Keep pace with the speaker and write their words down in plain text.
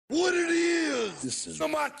What it is. This is the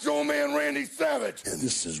Macho Man Randy Savage. And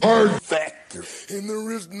this is Hard Factor. And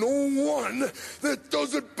there is no one that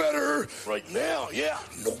does it better right now. Yeah,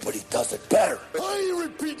 nobody does it better. I ain't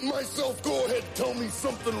repeating myself. Go ahead, tell me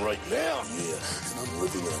something right now. Yeah, and I'm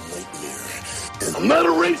living in a nightmare. And I'm not a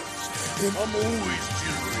racist. And I'm always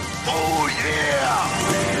cheering. Oh,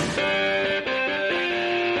 yeah.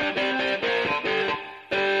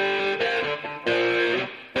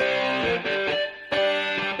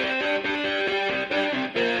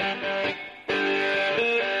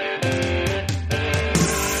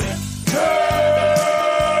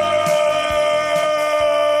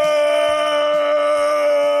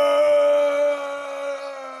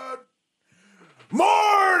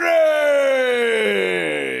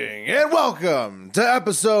 Welcome to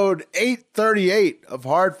episode 838 of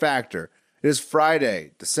Hard Factor. It is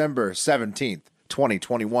Friday, December 17th,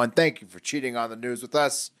 2021. Thank you for cheating on the news with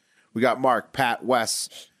us. We got Mark, Pat, Wes,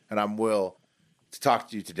 and I'm Will to talk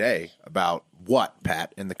to you today about what,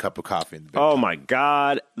 Pat, in the cup of coffee in the big Oh, cup? my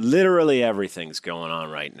God. Literally everything's going on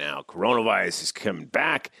right now. Coronavirus is coming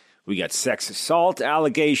back. We got sex assault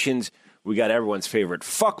allegations. We got everyone's favorite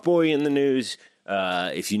fuckboy in the news.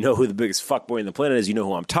 If you know who the biggest fuckboy in the planet is, you know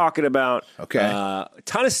who I'm talking about. Okay. A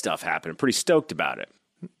ton of stuff happened. Pretty stoked about it.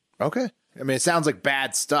 Okay. I mean, it sounds like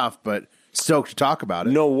bad stuff, but stoked to talk about it.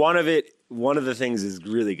 No, one of the things is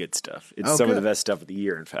really good stuff. It's some of the best stuff of the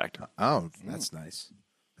year, in fact. Oh, that's nice.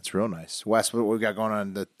 That's real nice. Wes, what we got going on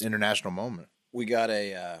in the international moment? We got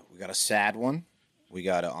a sad one. We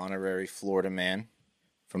got an honorary Florida man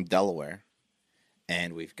from Delaware,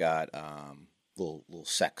 and we've got little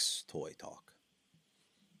sex toy talk.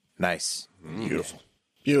 Nice.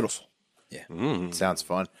 Beautiful. Yeah. Sounds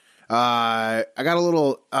fun. I got a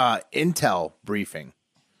little intel briefing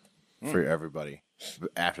for everybody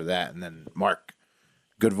after that. And then, Mark,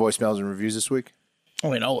 good voicemails and reviews this week? I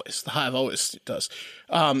mean, always. The Hive always does.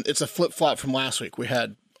 It's a flip-flop from last week. We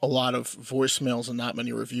had a lot of voicemails and not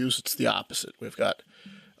many reviews. It's the opposite. We've got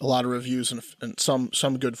a lot of reviews and some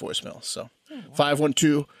good voicemails. So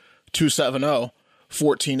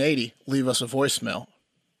 512-270-1480. Leave us a voicemail.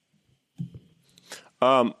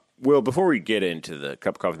 Will, before we get into the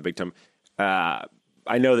cup of coffee in the big time,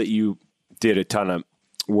 I know that you did a ton of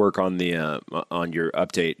work on the on your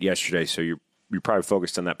update yesterday, so you're probably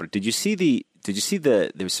focused on that. But did you see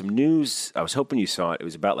there was some news? I was hoping you saw it. It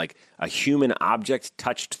was about like a human object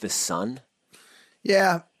touched the sun.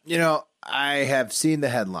 Yeah, I have seen the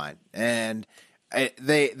headline, and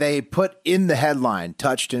they put in the headline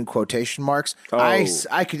 "touched" in quotation marks. Oh. I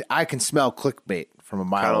can smell clickbait from a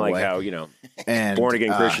mile away. Kind of like how and born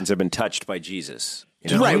again Christians have been touched by Jesus.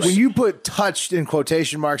 Right, when you put "touched" in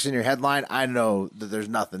quotation marks in your headline, I know that there's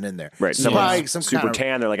nothing in there. Right, Probably someone's some super kind of,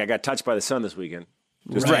 tan. They're like, I got touched by the sun this weekend.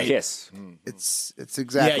 Just Right. a kiss. It's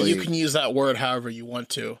exactly. Yeah, you can use that word however you want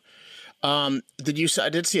to. I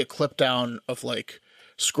did see a clip down of like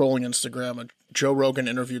scrolling Instagram. And Joe Rogan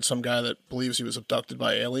interviewed some guy that believes he was abducted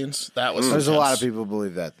by aliens. That was There's a lot of intense. people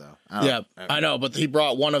believe that though. I know, but he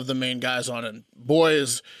brought one of the main guys on, and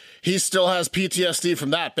boys, he still has PTSD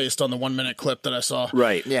from that based on the 1 minute clip that I saw.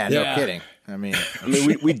 Right. Yeah, no kidding. I mean,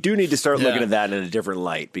 we do need to start looking at that in a different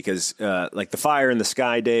light because, like the Fire in the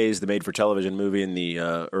Sky days, the made-for-television movie in the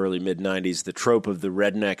early mid-'90s, the trope of the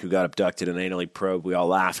redneck who got abducted and anally probed, we all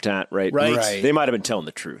laughed at, right? Right. They might have been telling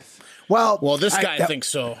the truth. well, This guy thinks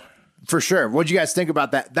so. for sure. What'd you guys think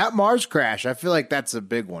about that Mars crash? I feel like that's a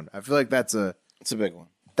big one. I feel like It's a big one.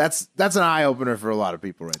 that's an eye opener for a lot of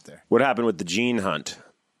people right there. What happened with the gene hunt?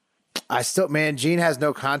 Gene has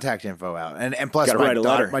no contact info out, and plus Gotta write a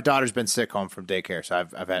letter. my daughter's been sick home from daycare, so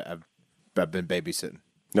I've been babysitting.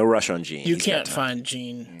 No rush on Gene. You can't find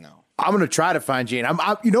Gene. No. I'm gonna try to find Gene.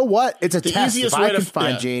 You know what? It's a test. If easiest I way can to-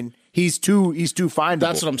 find yeah. Gene, he's too findable.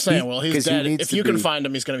 That's what I'm saying. Well, he's 'cause he dead. needs If to you can be- find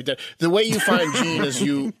him, he's going to be dead. The way you find Gene is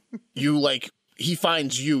he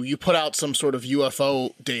finds you. You put out some sort of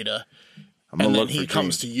UFO data, and then he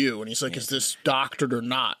comes to you, and he's like, "Is this doctored or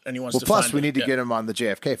not?" And he wants to. Plus, find we it. need to Yeah. get him on the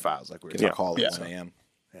JFK files, like we were talking. Call Yeah. at 1 a.m.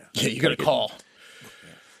 Yeah, you got a call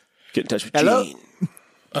Get in touch with Hello? Gene.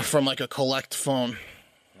 from like a collect phone.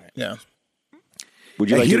 Yeah. Would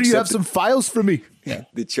you I like hear to you have accept some files for me.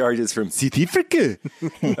 the charges from South Africa?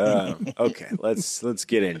 Okay, let's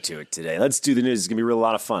get into it today. Let's do the news. It's going to be a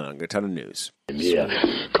lot of fun. I've got a ton of news.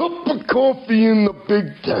 Yeah. Cup of coffee in the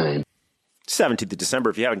big time. 17th of December,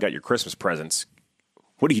 if you haven't got your Christmas presents,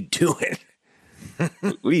 what are you doing?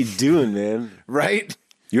 What are you doing, man? Right?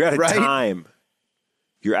 You're out of Right? time.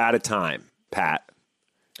 You're out of time, Pat,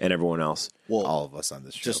 and everyone else. Well, All of us on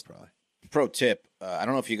this show, just- probably. pro tip, I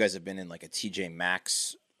don't know if you guys have been in like a TJ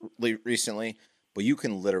Maxx recently, but you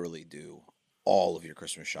can literally do all of your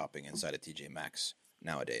Christmas shopping inside of TJ Maxx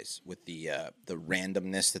nowadays with the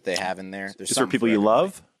randomness that they have in there. There's Just for something people you everybody.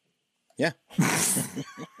 love? Yeah.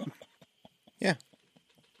 Yeah.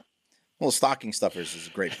 Well, stocking stuffers is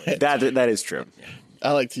a great place. That is true.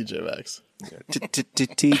 I like TJ Maxx.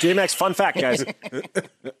 TJ Maxx. Fun fact, guys.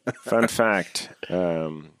 Fun fact.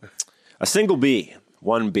 A single bee,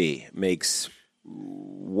 1 bee, makes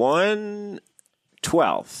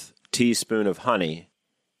 1/12 teaspoon of honey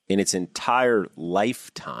in its entire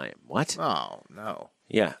lifetime. What? Oh, no.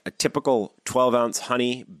 Yeah. A typical 12-ounce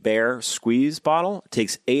honey bear squeeze bottle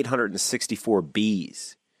takes 864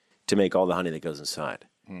 bees to make all the honey that goes inside.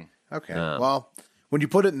 Okay. Well, when you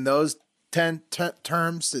put it in those 10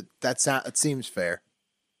 terms, it seems fair.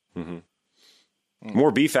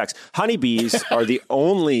 More bee facts. Honeybees are the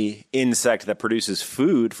only insect that produces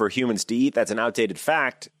food for humans to eat. That's an outdated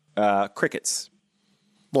fact. Crickets.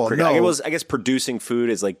 Well, I guess producing food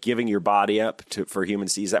is like giving your body up for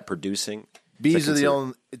humans to eat. Is that producing? bees are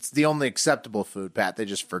the only acceptable food, Pat. They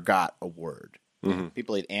just forgot a word. Mm-hmm.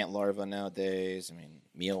 People eat ant larvae nowadays. I mean,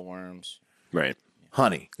 mealworms. Right.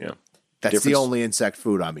 Honey. Yeah. That's the only insect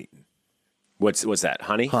food I'm eating. What's that?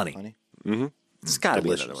 Honey? Honey. It's got to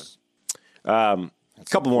be another one. Delicious. A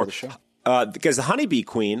couple more. The show. Because the honeybee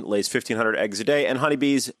queen lays 1,500 eggs a day, and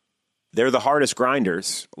honeybees, they're the hardest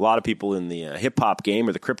grinders. A lot of people in the hip-hop game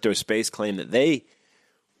or the crypto space claim that they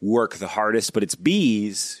work the hardest, but it's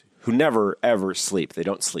bees who never, ever sleep. They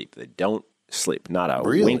don't sleep. They don't sleep. Not a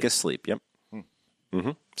wink of sleep. Yep.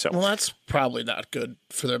 So, Well, that's probably not good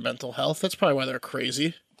for their mental health. That's probably why they're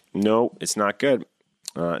crazy. no, it's not good.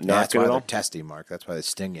 Not That's good why at they're all. testy, Mark. That's why they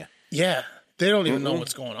sting you. Yeah, they don't even know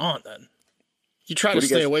what's going on. Then you try to do you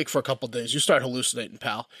stay guys- awake for a couple of days, you start hallucinating,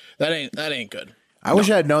 pal. That ain't good. I wish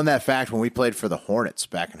I had known that fact when we played for the Hornets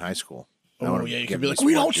back in high school. Oh yeah, you could be like,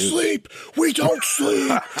 we don't sleep. We don't sleep.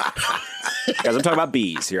 Guys, I'm talking about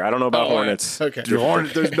bees here. I don't know about hornets. Okay.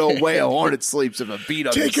 There's no way a hornet sleeps if a bee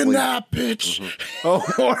doesn't Take a sleep. nap, bitch. Oh,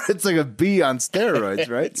 hornet's like a bee on steroids,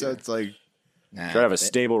 right? So it's like, Nah, Try to have a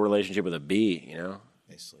stable relationship with a bee, you know?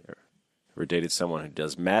 they sleep. Ever dated someone who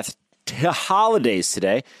does math? Holidays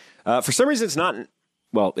today. For some reason,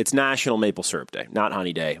 it's National Maple Syrup Day, not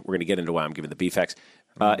Honey Day. We're going to get into why I'm giving the bee facts.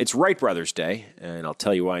 It's Wright Brothers Day, and I'll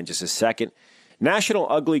tell you why in just a second. National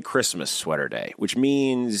Ugly Christmas Sweater Day, which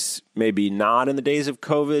means maybe not in the days of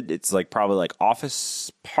COVID. It's probably like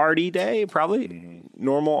office party day, probably.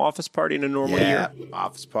 Normal office party in a normal year.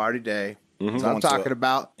 office party day. That's what I'm Going to talking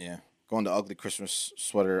about. Yeah. Going to ugly Christmas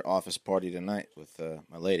sweater office party tonight with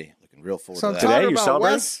my lady. Looking real forward So to I'm that. Today, talking you're about,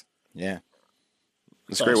 celebrating? Wes. Yeah.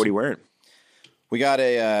 That's great. What are you wearing? We got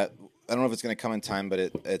I don't know if it's going to come in time, but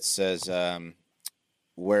it says,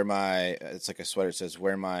 it's like a sweater that says,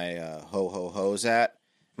 where my ho ho ho's at.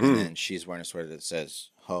 And then she's wearing a sweater that says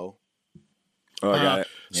ho. Oh, I got it.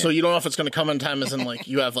 So you don't know if it's going to come in time, as in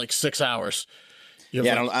you have 6 hours. You have,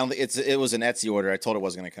 Yeah, I don't think it was an Etsy order. I told her it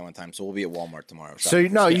wasn't going to come in time, so we'll be at Walmart tomorrow. So,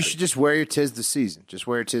 you should just wear your Tis the Season. Just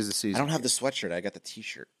wear your Tis the I Season. don't have the sweatshirt. I got the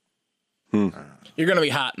T-shirt. You're going to be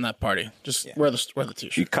hot in that party. Just wear the You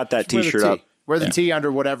t-shirt. cut that Wear the T-shirt up. tee. Wear the tee under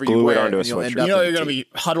whatever you Glue it wear. onto a and you'll end sweatshirt. up You know in you're the going to tee.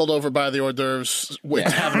 be huddled over by the hors d'oeuvres,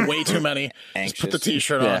 having way too many. Just put the Anxious.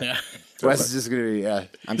 t-shirt on. Yeah. Wes is just going to be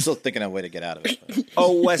I'm still thinking of a way to get out of it. but-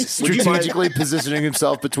 Oh, Wes, would you mind? strategically positioning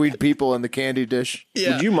himself between people and the candy dish.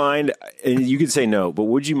 Yeah. Would you mind? And you could say no, but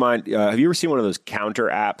would you mind? Have you ever seen one of those counter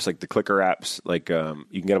apps, like the clicker apps?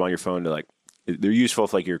 You can get them on your phone to they're useful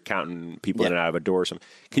if you're counting people in and out of a door or something.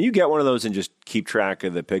 Can you get one of those and just keep track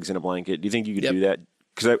of the pigs in a blanket? Do you think you could Yep. do that?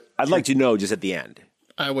 Because I'd like to know just at the end.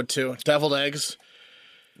 I would too. Deviled eggs.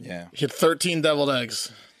 Yeah. You had 13 deviled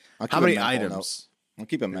eggs. I'll keep How a many mental items? note. I'll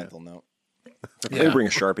keep a mental note. Maybe bring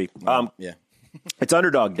a Sharpie. Yeah. It's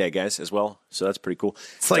Underdog Day, guys, as well. So that's pretty cool.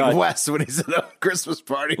 It's like Wes when he's at a Christmas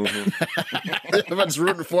party. Everyone's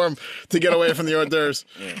rooting for him to get away from the hors d'oeuvres.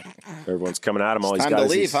 Everyone's coming at him. All these Time guys. to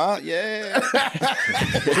leave, huh? Yeah.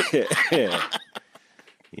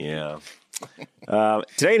 Yeah.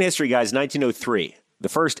 Today in history, guys, 1903, the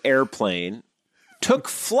first airplane took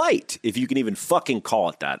flight, if you can even fucking call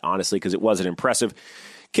it that, honestly, because it wasn't impressive.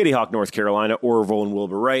 Kitty Hawk, North Carolina, Orville and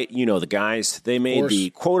Wilbur Wright, you know the guys. They made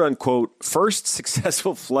the quote-unquote first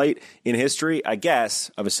successful flight in history, I guess,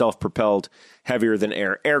 of a self-propelled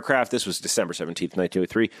heavier-than-air aircraft. This was December 17th,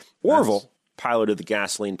 1903. Orville piloted the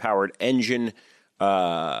gasoline-powered engine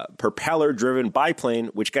propeller-driven biplane,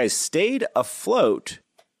 which, guys, stayed afloat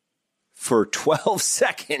for 12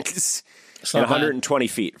 seconds and not bad. 120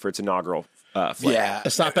 feet for its inaugural flight. Yeah.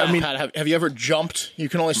 It's not bad. Pat, have you ever jumped? You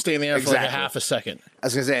can only stay in the air for a Exactly. half a second. I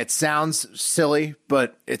was going to say, it sounds silly,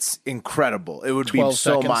 but it's incredible. It would be 12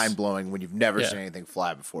 so seconds. mind-blowing when you've never Yeah. seen anything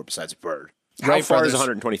fly before besides a bird. How Wright far is brothers-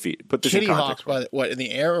 120 feet? Put this Kitty in Hawk, context. what, in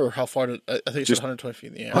the air, or how far did, I think it's Just- 120 feet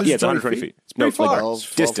in the air. Yeah, it's 120 feet. It's pretty far.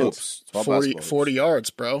 12 distance. hoops, 12 40, basketball hoops. 40 yards,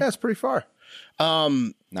 bro. Yeah, it's pretty far.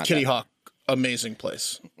 Not Kitty that. Hawk, amazing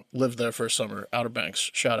place. Lived there for a summer. Outer Banks.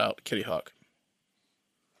 Shout out, Kitty Hawk.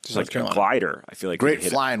 Just like a Carolina. glider. I feel like Great you hit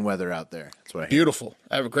it. flying weather out there. That's what I hear. Beautiful.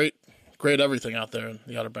 I have a great everything out there in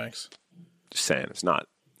the Outer Banks. Just saying, it's not.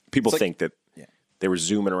 People It's like- think that yeah. they were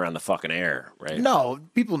zooming around the fucking air, right? No,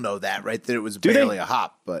 people know that, right? That it was they? barely a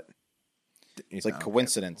hop, but It's like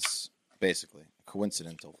coincidence, basically.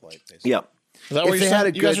 Coincidental flight, basically. Yeah. Is that If what they you had said?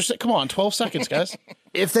 a You guys good- are saying, come on, 12 seconds, guys.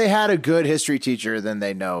 if they had a good history teacher, then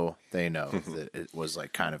they know that it was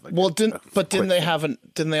like kind of like Well, a didn't quick they thing.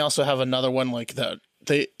 didn't they also have another one like that?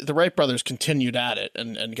 The Wright brothers continued at it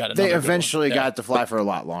and got another They good one. eventually Yeah. got to fly for a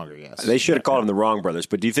lot longer. Yes, They should have called him the wrong brothers.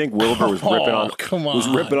 But do you think Wilbur was ripping on? come Was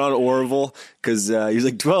on. ripping on Orville because he was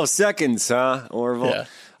like 12 seconds, huh? Orville. Yeah.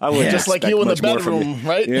 I would Just like you in the bedroom,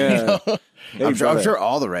 right? Yeah. You know? Hey, I'm brother. sure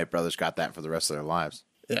all the Wright brothers got that for the rest of their lives.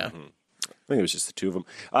 Yeah. I think it was just the two of them.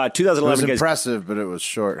 It 2011 was guys. impressive, but it was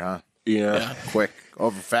short, huh? Yeah. Quick,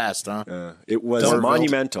 over fast, huh? It was Don't-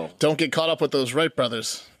 monumental. Don't get caught up with those Wright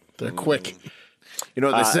brothers. They're quick. You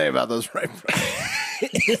know what they say about those Wright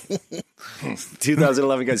brothers?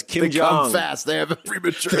 2011 guys. Kim They come Jong. fast. They have a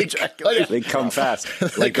premature ejaculation. They come fast.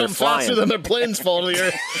 Like They they're come flying. faster than their planes fall to the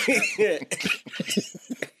earth.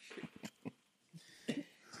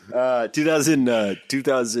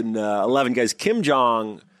 2011 guys. Kim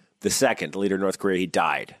Jong the second, the leader of North Korea, he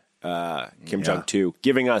died. Kim Jong 2,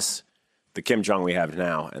 giving us the Kim Jong we have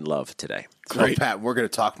now and love today. Well, Pat, we're going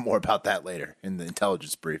to talk more about that later in the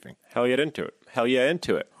intelligence briefing. Hell yeah, into it. Hell yeah,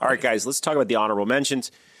 into it. All right, guys, let's talk about the honorable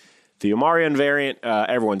mentions. The Omarion variant,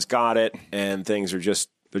 everyone's got it, and things are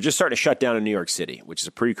they're just starting to shut down in New York City, which is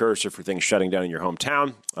a precursor for things shutting down in your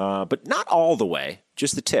hometown, but not all the way.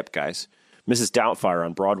 Just the tip, guys. Mrs. Doubtfire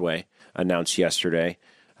on Broadway announced yesterday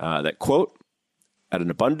that, quote, out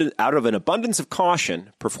of an abundance of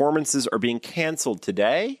caution, performances are being canceled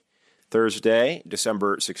today, Thursday,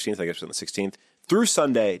 December 16th, I guess on the 16th, through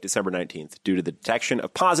Sunday, December 19th, due to the detection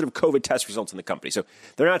of positive COVID test results in the company. So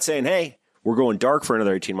they're not saying, hey, we're going dark for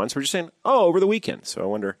another 18 months. We're just saying, over the weekend. So I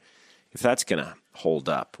wonder if that's going to hold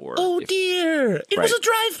up. Or Oh, if, dear. It was a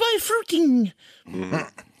drive-by fruiting.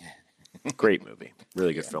 great movie.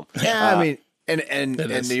 Really good film. Yeah, I mean, and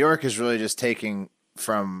is. New York is really just taking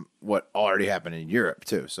from what already happened in Europe,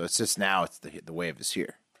 too. So it's just now it's the wave is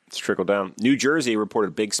here. It's trickled down. New Jersey reported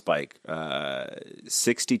a big spike,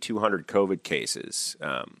 6,200 COVID cases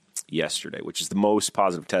yesterday, which is the most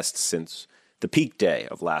positive tests since the peak day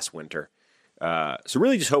of last winter. So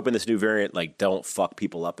really just hoping this new variant don't fuck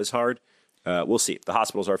people up as hard. We'll see. The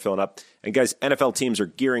hospitals are filling up. And guys, NFL teams are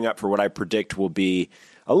gearing up for what I predict will be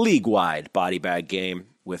a league-wide body bag game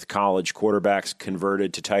with college quarterbacks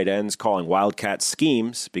converted to tight ends calling Wildcat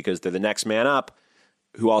schemes because they're the next man up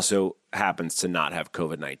who also happens to not have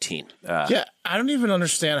COVID-19. Yeah, I don't even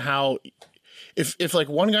understand how if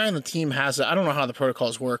one guy on the team has it, I don't know how the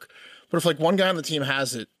protocols work, but if one guy on the team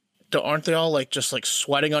has it, aren't they all just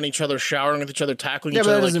sweating on each other, showering with each other, tackling Yeah, each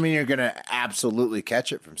but other? that doesn't mean you're going to absolutely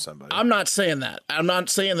catch it from somebody. I'm not saying that. I'm not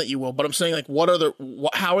saying that you will, but I'm saying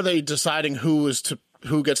how are they deciding who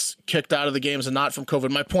gets kicked out of the games and not from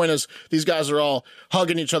COVID? My point is these guys are all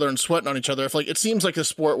hugging each other and sweating on each other. If it seems like a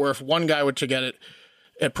sport where if one guy were to get it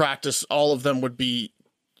at practice, all of them would be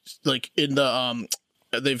in the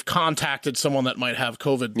they've contacted someone that might have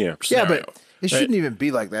COVID. Yeah. Scenario. but it shouldn't even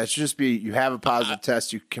be like that. It should just be you have a positive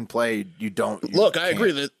test, you can play, you don't. You Look, I can't.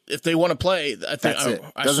 agree that if they want to play, I think That's it.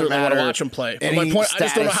 I Doesn't certainly want to matter watch them play. But any my point, I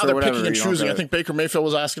just don't know status how or they're whatever, picking and you don't choosing. I gotta- think Baker Mayfield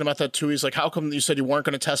was asking about that too. He's like, how come you said you weren't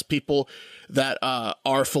going to test people that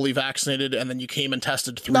are fully vaccinated and then you came and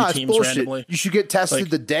tested three No, it's teams bullshit. randomly? You should get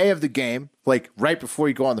tested the day of the game, right before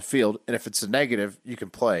you go on the field. And if it's a negative, you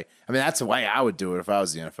can play. I mean, that's the way I would do it if I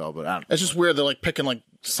was the NFL. But I don't. It's just weird. They're picking 5 or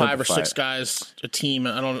Simplify 6 it. guys a team.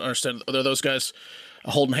 I don't understand. Are those guys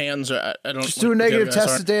holding hands? Or I don't Just do a negative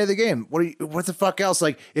test the day of the game. What the fuck else?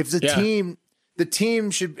 If the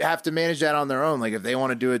team should have to manage that on their own. If they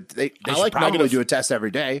want to do it, they should probably do a test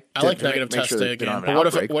every day. I like negative test day again. But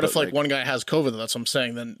what if one guy has COVID? That's what I'm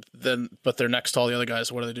saying. Then but they're next to all the other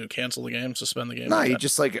guys. What do they do? Cancel the game? Suspend the game? No, you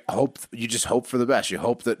just hope. You just hope for the best. You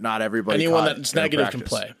hope that not everybody. Anyone caught it that's in negative can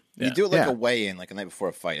practice. play. Yeah. You do it Yeah. a weigh-in, a night before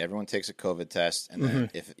a fight. Everyone takes a COVID test, and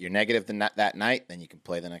then if you're negative that night, then you can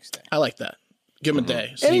play the next day. I like that. Give them a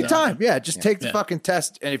day. See Anytime, yeah. Just take the Yeah. fucking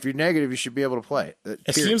test, and if you're negative, you should be able to play.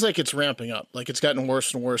 It seems like it's ramping up. It's gotten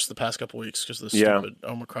worse and worse the past couple of weeks because of the stupid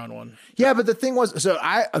Omicron one. Yeah, but the thing was,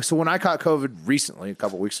 so when I caught COVID recently, a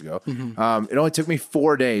couple weeks ago, it only took me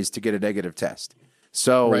 4 days to get a negative test.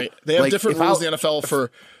 So Right. They have like, different rules in the NFL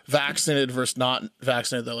for vaccinated versus not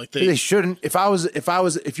vaccinated. Though, like they shouldn't.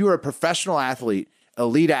 If you were a professional athlete,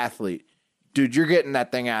 elite athlete, dude, you're getting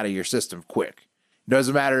that thing out of your system quick.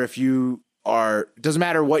 Doesn't matter if you are. Doesn't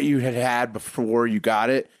matter what you had before you got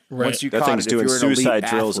it. Right. Once you That caught thing's it, doing if you're an elite suicide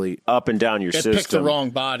drills athlete, up and down your it system. picked the wrong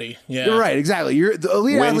body. Yeah. you're right. Exactly. The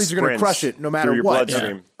elite Wind athletes are going to sprints crush it no matter through your what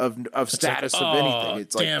bloodstream. of status of anything.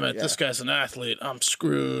 It's damn like, it! This guy's an athlete. I'm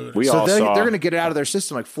screwed. We So all they're saw. going to get it out of their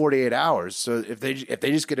system like 48 hours. So if they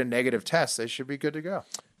just get a negative test, they should be good to go.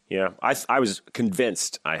 Yeah, I was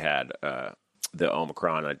convinced I had the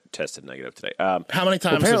Omicron. I tested negative today. How many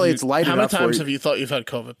times? apparently have it's light How many enough times where- have you thought you've had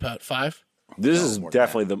COVID, Pat? 5? This is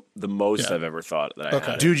definitely the most I've ever thought that I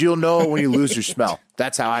had. Dude, you'll know it when you lose your smell.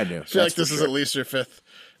 That's how I knew. I feel like this is at least your 5th.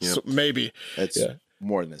 So maybe. It's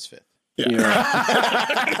more than his 5th.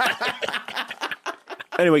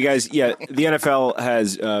 Anyway, guys, the NFL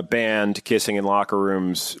has banned kissing in locker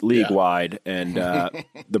rooms league-wide, and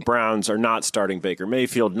the Browns are not starting Baker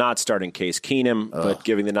Mayfield, not starting Case Keenum, but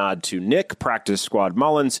giving the nod to Nick, practice squad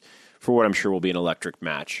Mullins, for what I'm sure will be an electric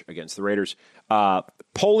match against the Raiders.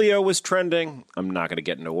 Polio was trending. I'm not going to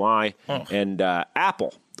get into why. And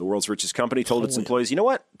Apple, the world's richest company, told its employees, you know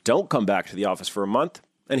what? Don't come back to the office for a month,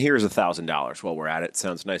 and here's $1,000 while we're at it.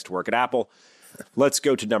 Sounds nice to work at Apple. Let's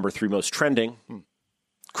go to number 3 most trending.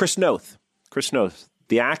 Chris Noth. Chris Noth,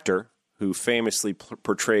 the actor who famously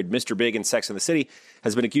portrayed Mr. Big in Sex and the City,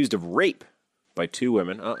 has been accused of rape by 2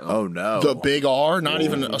 women. Oh, no. The big R, not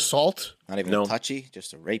even assault. Not even a touchy,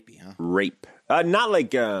 just a rapey, huh? Rape. Not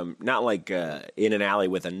like in an alley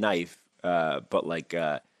with a knife, but like,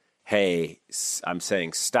 hey, I'm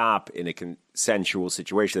saying stop in a consensual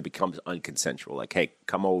situation that becomes unconsensual. Like, hey,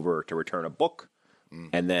 come over to return a book.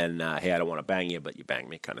 And then, hey, I don't want to bang you, but you bang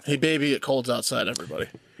me kind of thing. Hey, baby, it colds outside, everybody.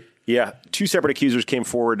 Yeah. 2 separate accusers came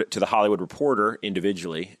forward to the Hollywood Reporter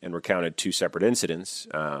individually and recounted 2 separate incidents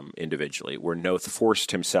individually where Noth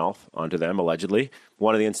forced himself onto them, allegedly.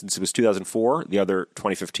 One of the incidents was 2004, the other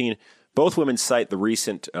 2015. Both women cite the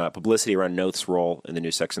recent publicity around Noth's role in the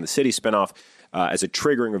new Sex and the City spinoff as a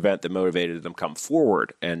triggering event that motivated them to come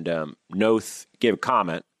forward. And Noth gave a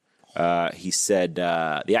comment. He said,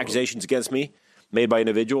 the accusations against me made by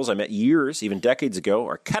individuals I met years, even decades ago,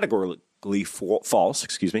 are categorically false.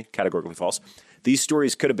 Categorically false. These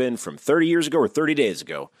stories could have been from 30 years ago or 30 days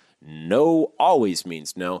ago. No always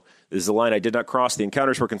means no. This is a line I did not cross. The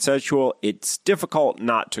encounters were consensual. It's difficult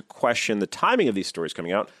not to question the timing of these stories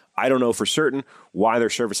coming out. I don't know for certain why they're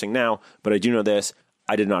surfacing now, but I do know this.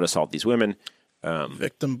 I did not assault these women.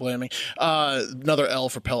 Victim blaming. Another L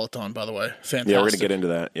for Peloton, by the way. Fantastic. Yeah, we're going to get into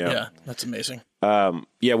that. Yeah, that's amazing.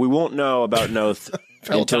 We won't know about Noth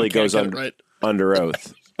until he goes under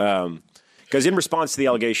oath. Because in response to the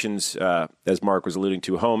allegations, as Mark was alluding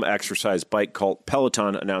to, home exercise bike cult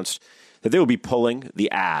Peloton announced that they will be pulling the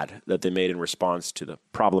ad that they made in response to the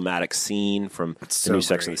problematic scene from the new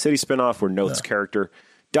Sex and the City spinoff where Noth's character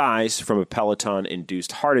dies from a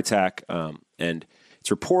Peloton-induced heart attack. And it's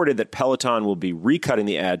reported that Peloton will be recutting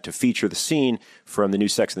the ad to feature the scene from the new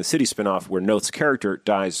Sex and the City spinoff where Noth's character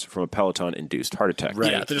dies from a Peloton-induced heart attack.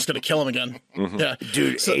 Right. Yeah, they're just going to kill him again. Mm-hmm. Yeah,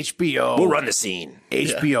 dude. HBO. We'll run the scene.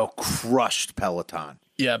 HBO crushed Peloton.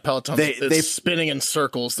 Yeah, Peloton. They spinning in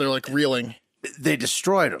circles. They're like reeling. They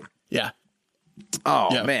destroyed them. Yeah.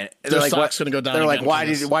 Oh man, their stock's going to go down. They're like, why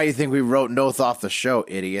do you think we wrote Noth off the show,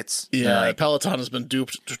 idiots? Yeah, like, Peloton has been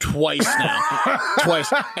duped twice now.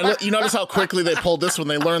 Twice. And you notice how quickly they pulled this when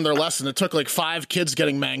they learned their lesson. It took like 5 kids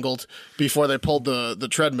getting mangled before they pulled the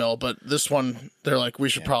treadmill. But this one, they're like, we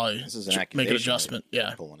should probably make an adjustment.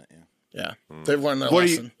 Yeah. Pulling it, yeah. They've learned their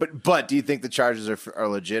lesson. But do you think the charges are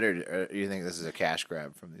legit, or do you think this is a cash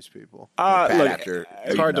grab from these people?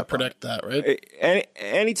 It's hard to predict that, right?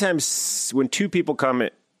 Anytime when 2 people come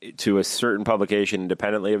to a certain publication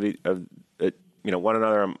independently of one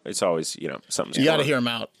another, it's always something. You got to hear them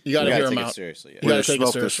out. You got to hear them out. Seriously, you got to take it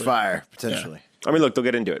seriously. There's fire potentially. Yeah. I mean, look, they'll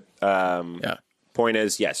get into it. Point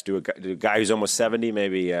is, yes, do a guy who's almost 70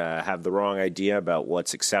 maybe have the wrong idea about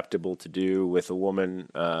what's acceptable to do with a woman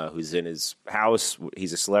who's in his house.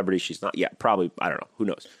 He's a celebrity. She's not. Yeah, probably. I don't know. Who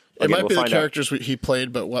knows? Again, it might be the characters he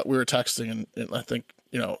played, but what we were texting, and I think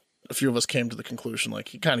a few of us came to the conclusion like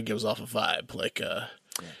he kind of gives off a vibe like.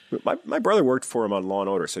 My brother worked for him on Law and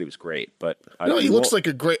Order. Said he was great, but he looks like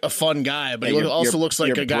a fun guy. But he also looks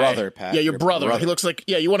like a guy. Brother, Pat. Yeah, your brother. He looks like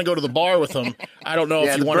you want to go to the bar with him. I don't know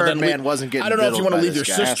if you want to. I don't know if you want to leave your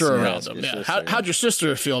sister around him. Yeah. How'd your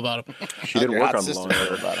sister feel about him? She didn't work on Law and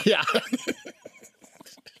Order about him. Yeah.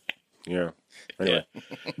 Yeah. Anyway,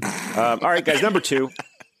 all right, guys. Number 2.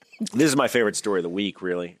 This is my favorite story of the week.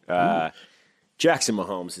 Really. Jackson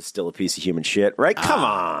Mahomes is still a piece of human shit, right? Come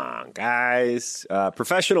on, guys.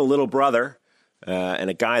 Professional little brother. And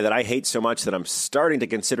a guy that I hate so much that I'm starting to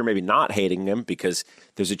consider maybe not hating him because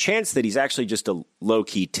there's a chance that he's actually just a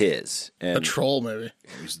low-key tiz. And A troll, maybe.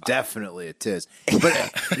 He's definitely a tiz.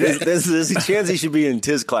 But there's a chance he should be in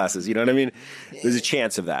tiz classes. You know what I mean? There's a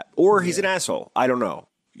chance of that. Or he's an asshole. I don't know.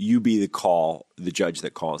 You be the judge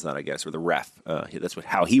that calls that, I guess, or the ref. That's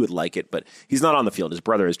how he would like it. But he's not on the field. His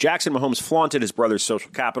brother is. Jackson Mahomes flaunted his brother's social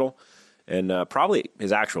capital and probably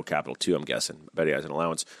his actual capital, too, I'm guessing. I bet he has an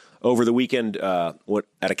allowance. Over the weekend at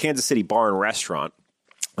a Kansas City bar and restaurant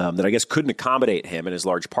that I guess couldn't accommodate him and his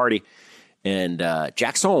large party. And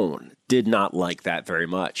Jackson did not like that very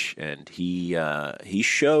much. And he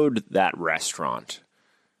showed that restaurant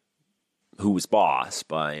who was boss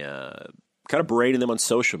by kind of berating them on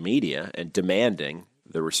social media and demanding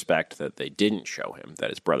the respect that they didn't show him that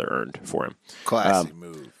his brother earned for him. classy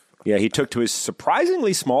move. Yeah, he took to his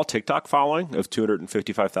surprisingly small TikTok following of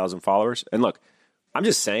 255,000 followers. And look, I'm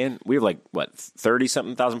just saying, we have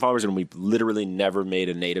 30-something thousand followers, and we've literally never made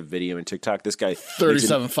a native video in TikTok. This guy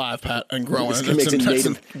 37.5, Pat, and growing. This guy makes a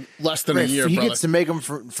native, less than a year, He brother. gets to make them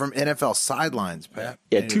from NFL sidelines, Pat.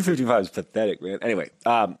 yeah, 255 is pathetic, man. Anyway,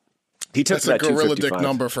 he took That's to a that gorilla dick 255.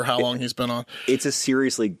 number for how long he's been on. It's a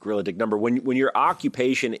seriously gorilla dick number. When your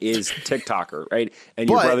occupation is TikToker, right, and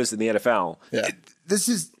your But- brother's in the NFL, Yeah.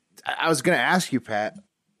 I was going to ask you, Pat,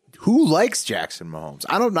 who likes Jackson Mahomes?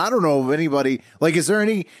 I don't know of anybody. Is there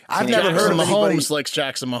any? I've never Jackson heard of anybody. Mahomes likes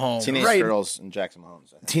Jackson Mahomes. Teenage Right. girls and Jackson Mahomes.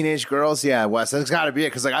 I think. Teenage girls, yeah, Wes. That's got to be it.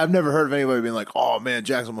 Because I've never heard of anybody being like, "Oh man,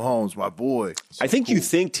 Jackson Mahomes, my boy." I think you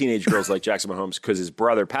think teenage girls like Jackson Mahomes because his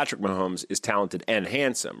brother Patrick Mahomes is talented and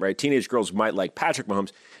handsome, right? Teenage girls might like Patrick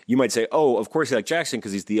Mahomes. You might say, "Oh, of course he like Jackson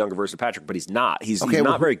because he's the younger version of Patrick," but he's not. He's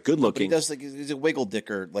not very good He looking. does he's a wiggle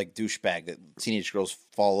dicker douchebag that teenage girls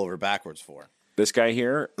fall over backwards for. This guy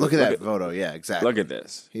here, Look at that photo. Yeah, exactly. Look at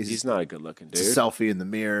this. He's not a good looking dude. It's a selfie in the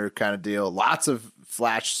mirror kind of deal. Lots of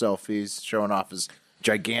flash selfies showing off his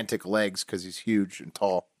gigantic legs because he's huge and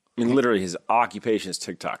tall. I mean, literally, his occupation is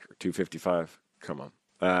TikToker. 255. Come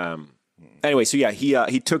on. Anyway, so yeah,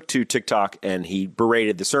 he took to TikTok and he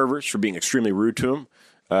berated the servers for being extremely rude to him.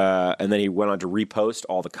 And then he went on to repost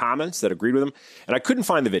all the comments that agreed with him. And I couldn't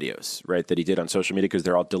find the videos, right, that he did on social media because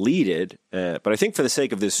they're all deleted. But I think for the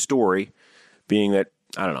sake of this story, being that,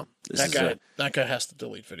 I don't know. That guy has to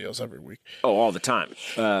delete videos every week. All the time.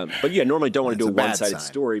 But yeah, normally don't want to do a bad one-sided sign.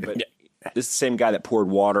 story. But this is the same guy that poured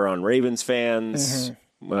water on Ravens fans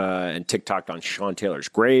and TikToked on Sean Taylor's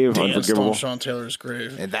grave. Danced Unforgivable. on Sean Taylor's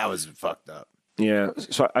grave. And that was fucked up. Yeah,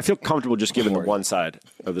 so I feel comfortable just giving the one side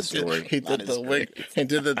of the story. He did the wig. He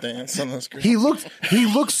did the dance on the screen. He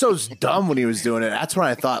looked so dumb when he was doing it. That's when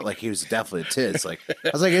I thought he was definitely a tiz. I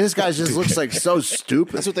was like, this guy just looks so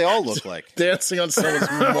stupid. That's what they all look like. Dancing on someone's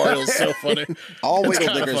memorial is so funny. All It's wiggle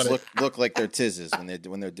kinda diggers funny. look like they're tizzes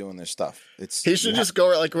when they're doing their stuff. He should just go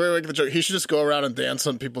we're making the joke. He should just go around and dance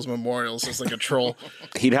on people's memorials just like a troll.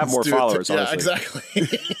 He'd have more Dude, followers, yeah, honestly.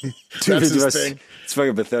 exactly. That's his thing. It's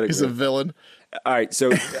fucking pathetic. He's a villain. All right,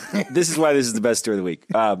 so this is why this is the best story of the week.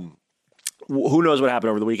 Who knows what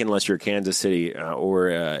happened over the weekend unless you're Kansas City or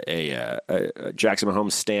a Jackson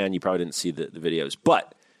Mahomes stan. You probably didn't see the videos.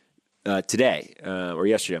 But today, or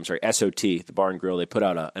yesterday, I'm sorry, SOT, the Bar and Grill, they put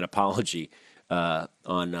out an apology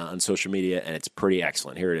on social media, and it's pretty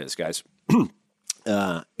excellent. Here it is, guys.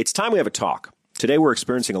 It's time we have a talk. Today we're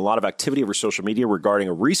experiencing a lot of activity over social media regarding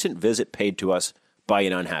a recent visit paid to us by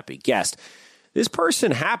an unhappy guest. This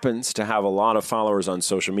person happens to have a lot of followers on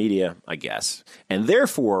social media, I guess, and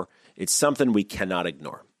therefore it's something we cannot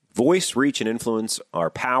ignore. Voice, reach, and influence are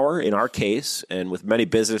power in our case, and with many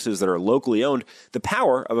businesses that are locally owned, the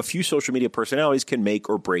power of a few social media personalities can make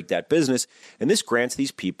or break that business, and this grants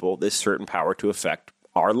these people this certain power to affect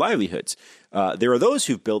our livelihoods. There are those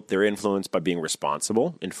who've built their influence by being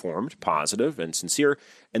responsible, informed, positive, and sincere,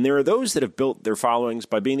 and there are those that have built their followings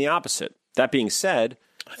by being the opposite. That being said,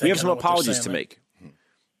 we have some apologies to make.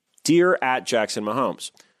 Dear @Jackson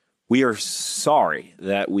Mahomes, we are sorry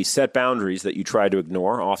that we set boundaries that you try to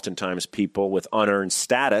ignore. Oftentimes people with unearned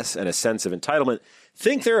status and a sense of entitlement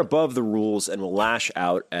think they're above the rules and will lash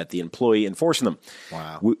out at the employee enforcing them.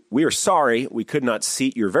 Wow. We are sorry we could not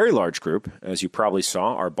seat your very large group. As you probably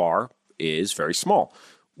saw, our bar is very small.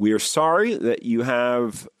 We are sorry that you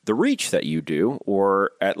have the reach that you do,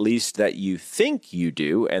 or at least that you think you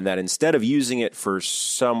do, and that instead of using it for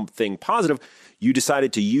something positive, you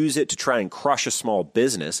decided to use it to try and crush a small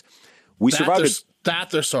business. We survived. That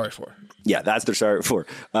they're sorry for. Yeah, that's they're sorry for.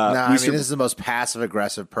 This is the most passive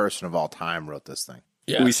aggressive person of all time wrote this thing.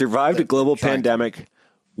 Yeah. We survived a global pandemic.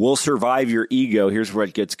 We'll survive your ego. Here's where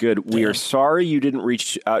it gets good. We are sorry you didn't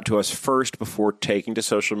reach out to us first before taking to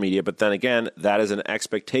social media, but then again, that is an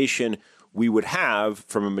expectation we would have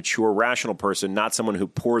from a mature, rational person, not someone who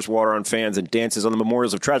pours water on fans and dances on the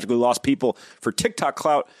memorials of tragically lost people for TikTok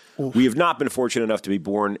clout. Oof. We have not been fortunate enough to be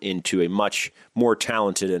born into a much more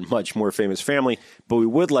talented and much more famous family, but we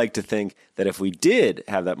would like to think that if we did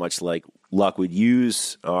have that much luck, we'd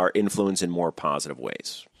use our influence in more positive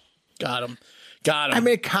ways. Got him. Got him. I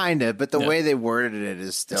mean, kind of, but the way they worded it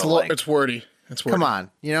is still it's wordy. It's wordy. Come on.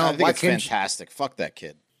 You know, I think it's fantastic. Fuck that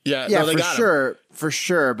kid. Yeah, yeah, no, for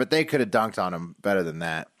sure. But they could have dunked on him better than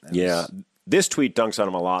that. This tweet dunks on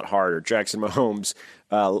him a lot harder. Jackson Mahomes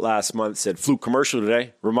last month said, "Flew commercial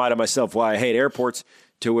today. Reminded myself why I hate airports."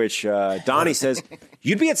 To which Donnie says,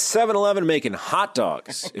 "You'd be at 7-Eleven making hot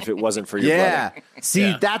dogs if it wasn't for your brother."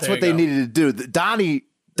 See, that's what they needed to do.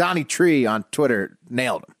 Donnie Tree on Twitter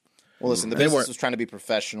nailed him. Well, listen, the business was trying to be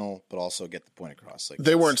professional, but also get the point across. Like,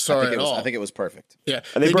 they weren't sorry at all. I think it was perfect. Yeah,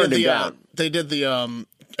 and they burned him down. They did the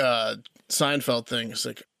Seinfeld thing. It's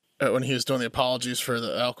like when he was doing the apologies for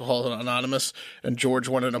the Alcohol Anonymous, and George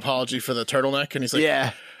wanted an apology for the turtleneck, and he's like,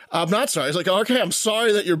 "Yeah, I'm not sorry." He's like, "Okay, I'm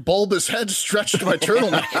sorry that your bulbous head stretched my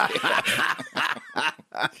turtleneck."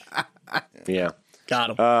 Yeah,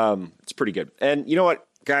 got him. It's pretty good. And you know what,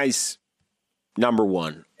 guys? Number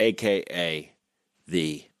one, AKA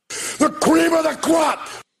the cream of the crop.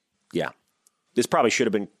 Yeah, this probably should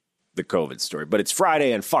have been the COVID story, but it's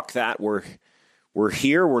Friday, and fuck that. We're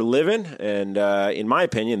here, we're living, and in my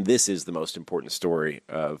opinion, this is the most important story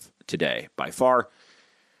of today by far.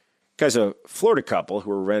 Guys, a Florida couple who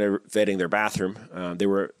were renovating their bathroom, they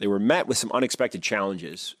were met with some unexpected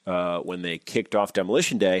challenges when they kicked off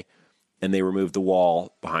demolition day, and they removed the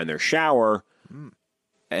wall behind their shower,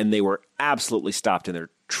 and they were absolutely stopped in their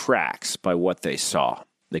tracks by what they saw.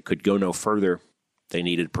 They could go no further. They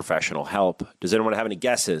needed professional help. Does anyone have any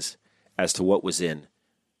guesses as to what was in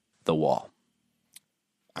the wall?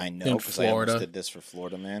 I know because I almost did this for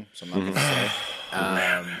Florida Man, so I'm not going to say.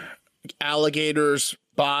 Alligators,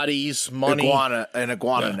 bodies, money. An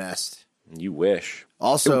iguana nest. You wish.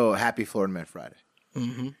 Also, happy Florida Man Friday.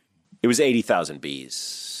 Mm-hmm. It was 80,000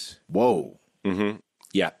 bees. Whoa. Mm-hmm.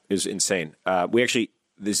 Yeah, it was insane.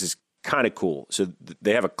 This is kind of cool. So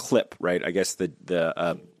they have a clip, right? I guess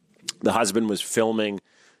the husband was filming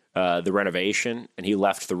the renovation, and he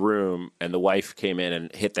left the room, and the wife came in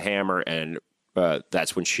and hit the hammer, and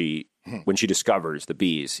that's when she discovers the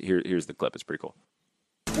bees. Here's the clip. It's pretty cool.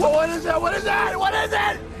 What is that? What is that? What is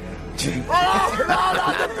it? Oh, no,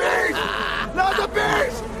 not the bees! Not the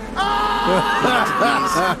bees!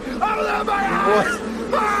 Ah! Oh, my eyes!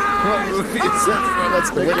 What movie is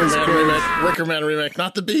that? Wicker Man remake.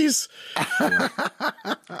 Not the bees.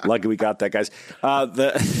 Lucky we got that, guys.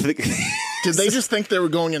 Did they just think they were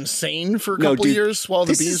going insane for a couple of years while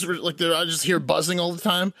the bees were like? I just hear buzzing all the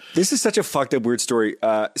time. This is such a fucked up weird story.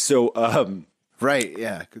 Right,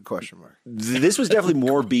 yeah, good question mark. This was definitely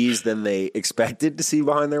more bees than they expected to see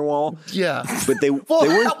behind their wall. Yeah, but they weren't.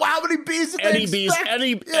 How many bees?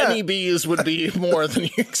 Any bees would be more than you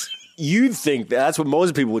expect. You'd think that's what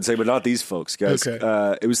most people would say, but not these folks, guys.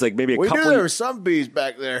 Okay. It was like maybe we knew there were some bees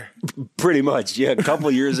back there. Pretty much, yeah. A couple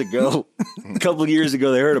of years ago,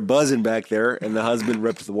 they heard a buzzing back there, and the husband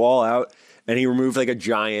ripped the wall out, and he removed like a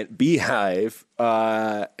giant beehive,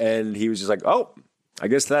 and he was just like, "Oh, I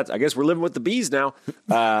guess we're living with the bees now."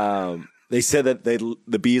 They said that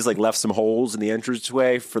the bees like left some holes in the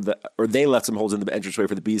entranceway they left some holes in the entranceway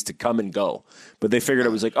for the bees to come and go. But they figured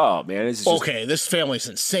it was like, oh man, this family's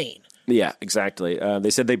insane. Yeah, exactly. They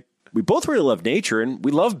said we both really love nature and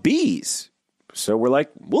we love bees. So we're like,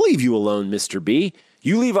 we'll leave you alone, Mr. Bee.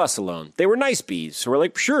 You leave us alone. They were nice bees. So we're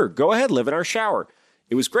like, sure, go ahead, live in our shower.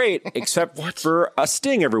 It was great, except for a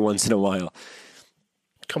sting every once in a while.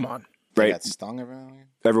 Come on. Right. You got stung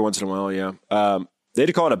every once in a while, yeah. They had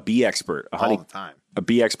to call in a bee expert, all the time. A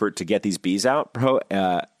bee expert to get these bees out, bro.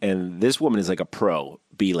 And this woman is like a pro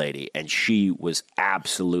bee lady, and she was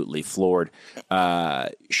absolutely floored.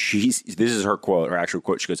 This is her quote, her actual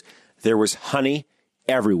quote. She goes, "There was honey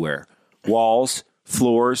everywhere, walls,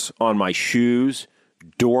 floors, on my shoes,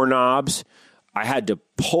 doorknobs. I had to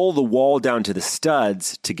pull the wall down to the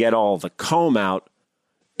studs to get all the comb out.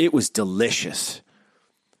 It was delicious."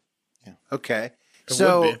 Yeah. Okay.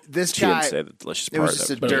 So this guy, it was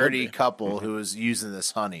just a dirty couple who was using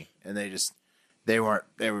this honey, and they were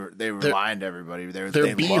lying to everybody.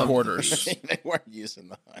 They're bee hoarders. They weren't using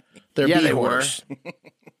the honey. They're bee hoarders.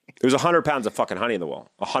 There's 100 pounds of fucking honey in the wall.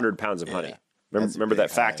 100 pounds of honey. Remember that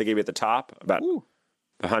fact I gave you at the top about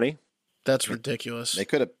the honey? That's ridiculous. They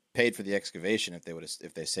could have paid for the excavation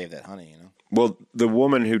if they saved that honey. Well, the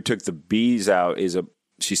woman who took the bees out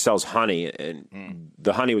she sells honey, and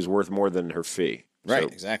the honey was worth more than her fee. Right, So,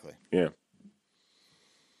 exactly. yeah.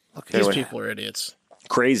 These people are idiots.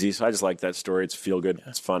 Crazy. So I just like that story. It's feel good.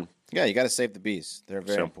 It's fun. Yeah, you got to save the bees. They're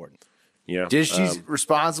very important. Yeah. Did she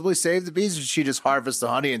responsibly save the bees, or did she just harvest the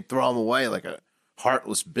honey and throw them away like a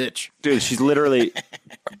heartless bitch? Dude, she's literally,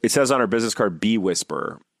 it says on her business card, bee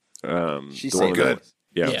whisperer. She's so good.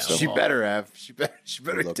 Yeah. Yeah. So. She better have. She better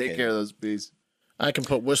take care of those bees. I can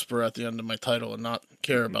put whisper at the end of my title and not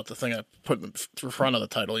care about the thing I put in the front of the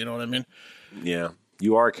title. You know what I mean? Yeah.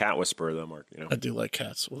 You are a cat whisperer, though, Mark. I do like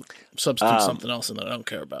cats. We'll substitute something else in that I don't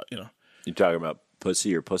care about. You talking about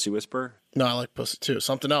pussy or pussy whisperer? No, I like pussy too.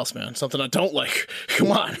 Something else, man. Something I don't like.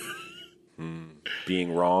 Come on.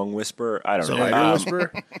 Being wrong whisperer? I don't know. Spider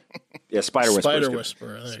whisperer? Yeah, spider whisperer. Spider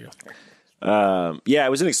whisperer. There you go. Yeah, it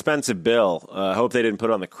was an expensive bill. I hope they didn't put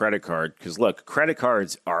it on the credit card because, look, credit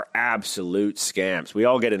cards are absolute scams. We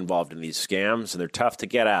all get involved in these scams, and they're tough to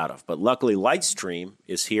get out of. But luckily, Lightstream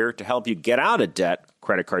is here to help you get out of debt,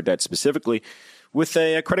 credit card debt specifically, with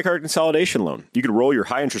a credit card consolidation loan. You can roll your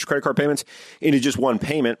high-interest credit card payments into just one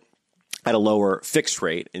payment at a lower fixed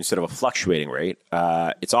rate instead of a fluctuating rate.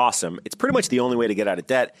 It's awesome. It's pretty much the only way to get out of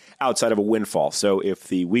debt outside of a windfall. So if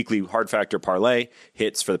the weekly Hard Factor parlay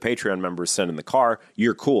hits for the Patreon members sending the car,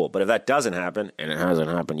 you're cool. But if that doesn't happen, and it hasn't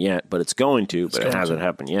happened yet, but it's going to, but it hasn't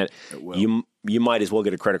happened yet, you might as well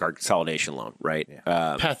get a credit card consolidation loan, right?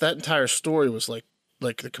 Yeah. Pat, that entire story was like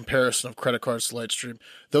the comparison of credit cards to Lightstream.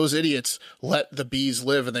 Those idiots let the bees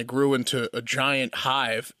live, and they grew into a giant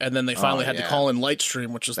hive, and then they finally had to call in Lightstream,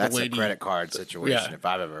 which is That's the lady. a credit card situation, if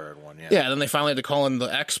I've ever heard one. Yeah, then they finally had to call in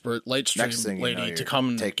the expert Lightstream lady to come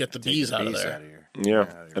and get the bees out of there.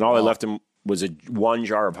 Yeah, and all they left him was one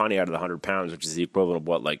jar of honey out of the 100 pounds, which is the equivalent of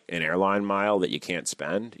what, like an airline mile that you can't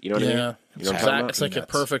spend. You know what I mean? Yeah, you know what I'm talking about? It's like a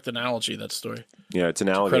perfect analogy, that story. Yeah, it's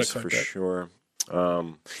analogous for sure.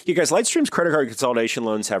 You guys, Lightstream's credit card consolidation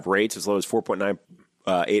loans have rates as low as 4.98%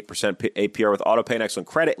 APR with auto pay and excellent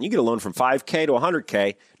credit, and you get a loan from $5K to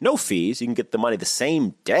 $100K, no fees. You can get the money the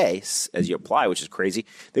same day as you apply, which is crazy.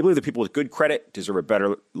 They believe that people with good credit deserve a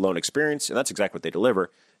better loan experience, and that's exactly what they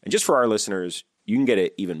deliver. And just for our listeners, you can get an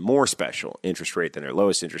even more special interest rate than their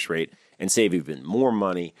lowest interest rate and save even more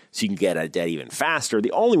money so you can get out of debt even faster.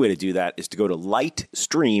 The only way to do that is to go to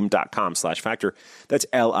lightstream.com/factor. That's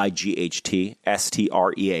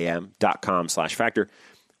lightstream.com/factor.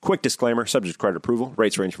 Quick disclaimer, subject to credit approval.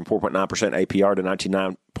 Rates range from 4.9% APR to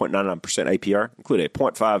 99.99% APR, include a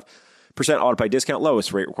 0.5% auto pay discount.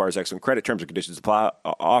 Lowest rate requires excellent credit. Terms and conditions apply.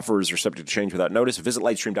 Offers are subject to change without notice. Visit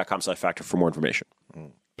lightstream.com/factor for more information.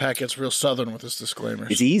 Pat gets real southern with his disclaimers.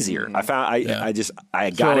 It's easier. I found I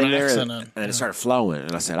got in there and it started flowing,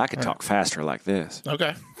 and I said I could talk faster like this.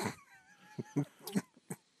 Okay.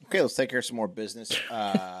 Okay, let's take care of some more business.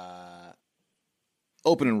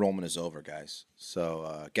 Open enrollment is over, guys.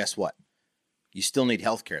 So guess what? You still need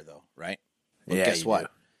health care, though, right? But guess what?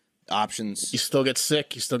 Options. You still get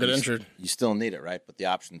sick. You still get injured. You still need it, right? But the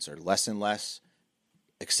options are less and less,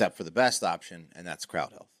 except for the best option, and that's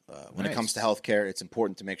Crowd Health. When it comes to healthcare, it's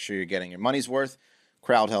important to make sure you're getting your money's worth.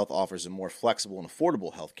 Crowd Health offers a more flexible and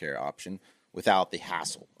affordable healthcare option without the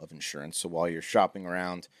hassle of insurance. So while you're shopping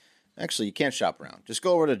around, actually, you can't shop around. Just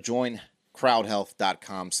go over to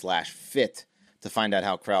joincrowdhealth.com/fit to find out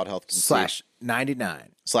how Crowd Health can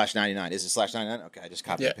 /99. /99. Is it /99? Okay, I just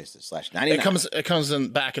copied and pasted /99. It comes in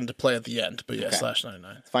back into play at the end, but yeah,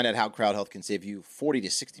 /99. Find out how Crowd Health can save you 40 to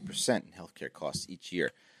 60% in healthcare costs each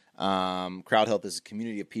year. Crowd Health is a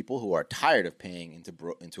community of people who are tired of paying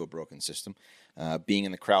into a broken system. Being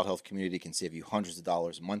in the Crowd Health community can save you hundreds of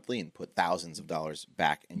dollars monthly and put thousands of dollars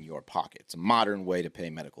back in your pocket. It's a modern way to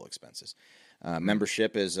pay medical expenses.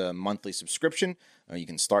 Membership is a monthly subscription. You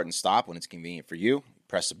can start and stop when it's convenient for you.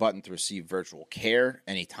 Press a button to receive virtual care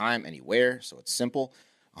anytime, anywhere, so it's simple.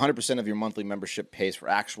 100% of your monthly membership pays for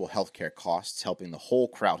actual healthcare costs, helping the whole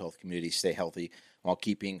Crowd Health community stay healthy while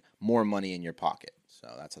keeping more money in your pocket.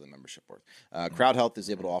 So that's how the membership works. Crowd Health is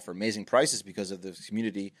able to offer amazing prices because of the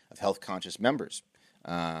community of health-conscious members.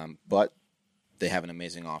 But they have an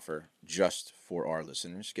amazing offer just for our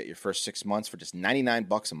listeners. Get your first 6 months for just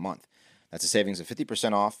 $99 a month. That's a savings of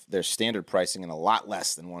 50% off their standard pricing and a lot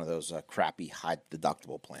less than one of those crappy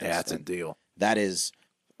high-deductible plans. Yeah, that's a deal. That is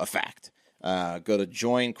a fact. Go to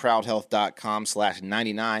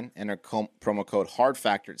joincrowdhealth.com/99. Enter promo code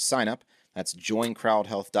HARDFACTOR to sign up. That's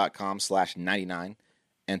joincrowdhealth.com/99.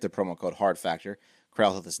 Enter promo code HARDFACTOR.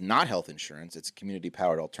 Crowd Health is not health insurance. It's a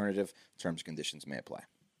community-powered alternative. Terms and conditions may apply.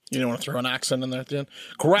 You don't want to throw an accent in there at the end?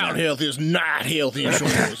 Crowd Health is not health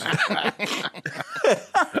insurance.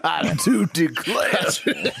 I do declare.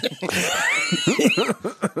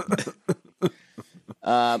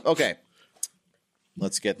 Okay.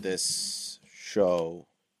 Let's get this show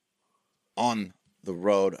on the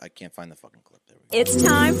road. I can't find the fucking clip. There we go. It's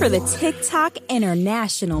time for the TikTok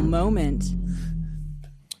International Moment.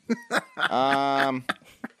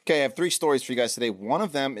 Okay, I have 3 stories for you guys today. One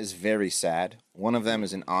of them is very sad. One of them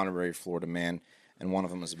is an honorary Florida man, and one of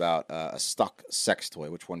them is about a stuck sex toy.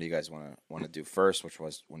 Which one do you guys want to do first? Which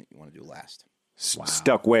one you want to do last?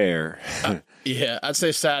 Stuck where? Yeah, I'd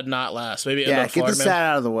say sad, not last. Maybe Yeah, get the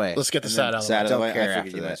sad out of the way. Let's get the sad out of the way. Sad out of the way. care I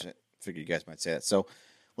figured you guys might say that. So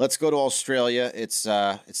let's go to Australia. It's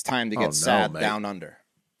time to get sad mate. down under,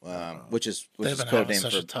 which is They've been code having name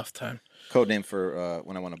such for a tough time. code name for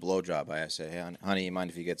when I want a blowjob. I say, hey, honey, you mind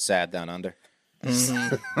if you get sad down under?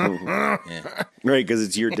 Yeah. Right, because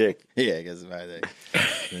it's your dick. Yeah, I guess my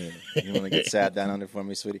thing. You want to get sad down under for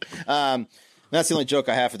me, sweetie? That's the only joke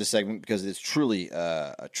I have for this segment because it's truly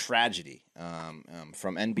a tragedy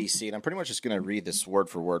from NBC. And I'm pretty much just going to read this word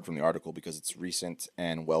for word from the article because it's recent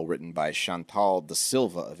and well written by Chantal Da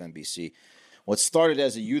Silva of NBC. What started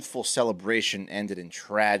as a youthful celebration ended in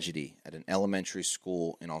tragedy at an elementary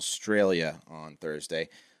school in Australia on Thursday.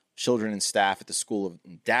 Children and staff at the school of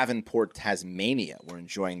Davenport, Tasmania were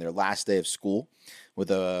enjoying their last day of school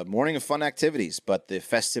with a morning of fun activities, but the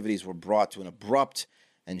festivities were brought to an abrupt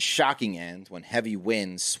and shocking end when heavy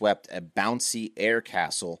winds swept a bouncy air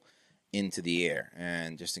castle into the air.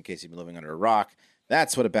 And just in case you've been living under a rock,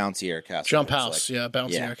 that's what a bouncy air castle Jump looks house. like. Yeah,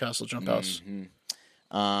 bouncy air castle, jump house.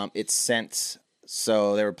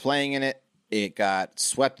 So they were playing in it. It got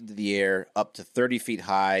swept into the air up to 30 feet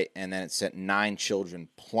high, and then it sent 9 children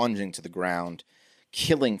plunging to the ground,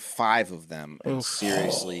 killing 5 of them and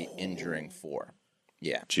seriously injuring 4.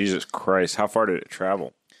 Yeah. Jesus Christ. How far did it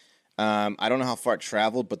travel? I don't know how far it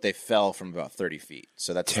traveled, but they fell from about 30 feet.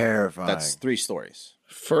 So that's Terrifying. That's 3 stories.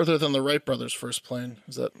 Further than the Wright brothers' first plane.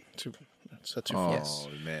 Is that too far? Oh,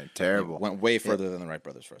 man, terrible. Went way further than the Wright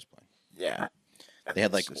brothers' first plane. Yeah. They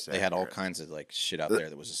had That's they had all kinds of shit out there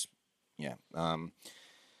that was just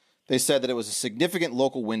they said that it was a significant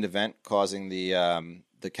local wind event causing the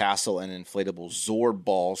castle and inflatable Zorb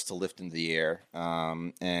balls to lift into the air,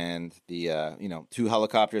 and the 2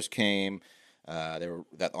 helicopters came. They were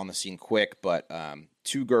on the scene quick, but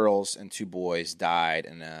 2 girls and 2 boys died,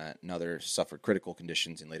 and another suffered critical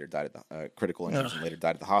conditions and later died at critical injuries and later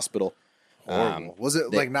died at the hospital. Was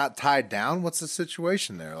it not tied down? What's the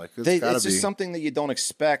situation there? It's just something that you don't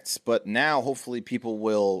expect, but now hopefully people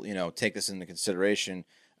will, take this into consideration.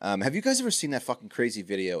 Have you guys ever seen that fucking crazy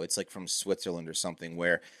video? It's from Switzerland or something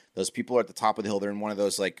where those people are at the top of the hill. They're in one of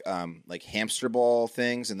those like hamster ball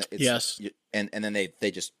things, and Yes. and then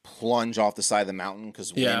they just plunge off the side of the mountain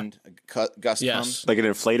because wind gust comes. Like an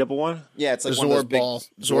inflatable one? Yeah, it's like The one of those Zorb big ball.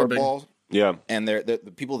 Zorb Zorbing. balls. Yeah. And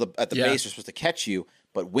the people at the Yeah. base are supposed to catch you,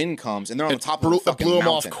 but wind comes and they're on the top of blew, the fucking blew them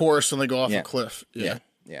off mountain. course and they go off Yeah. a cliff. Yeah.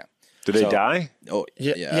 Did they So- die? Oh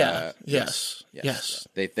Yeah. yes. Yes.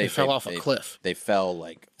 They fell off a cliff. They fell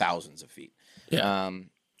like thousands of feet. Yeah.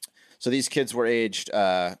 So these kids were aged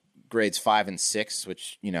grades 5 and 6,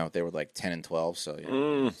 which they were like 10 and 12. So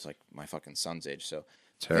it's like my fucking son's age. So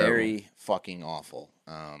Terrible. very fucking awful.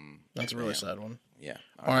 That's a really sad one. Yeah.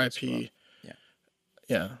 R.I.P. Yeah.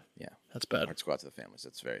 Yeah. Yeah. That's bad. Hearts go out to the families.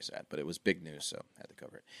 That's very sad, but it was big news, so I had to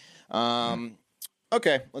cover it.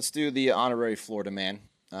 Okay, let's do the honorary Florida man.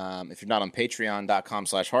 If you're not on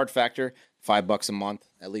patreon.com/hardfactor, $5 a month,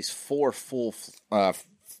 at least 4 full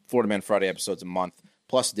Florida Man Friday episodes a month,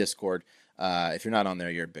 plus Discord. If you're not on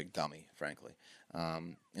there, you're a big dummy, frankly.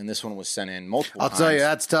 And this one was sent in multiple times. I'll tell you,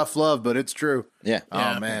 that's tough love, but it's true. Yeah.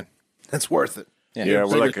 Oh, man. That's worth it. Yeah,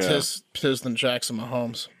 we're like Bigger a tis than Jackson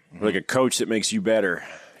Mahomes. coach that makes you better.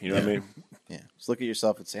 You know what I mean? Yeah. Just look at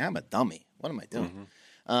yourself and say, I'm a dummy. What am I doing?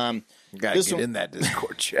 You got to This get one- in that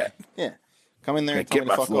Discord chat. Yeah. Come in there and tell Get me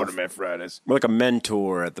my to fuck Florida off. Man Fridays. We're like a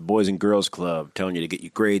mentor at the Boys and Girls Club telling you to get your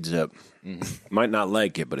grades up. Might not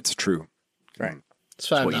like it, but it's true. Right. It's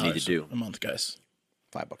 $5 what you need to do. a month, guys.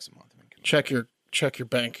 $5 a month. I mean, Check your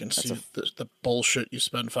bank and see the bullshit you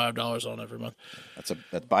spend $5 on every month. That's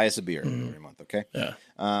buy us a beer every month, okay? Yeah.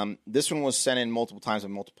 This one was sent in multiple times by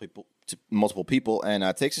multiple people, and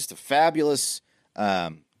takes us to fabulous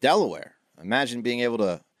Delaware. Imagine being able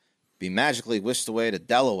to be magically whisked away to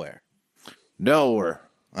Delaware. Nowhere.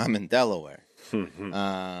 I'm in Delaware.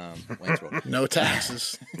 Wayne's World. No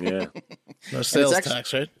taxes. Yeah. No sales actually-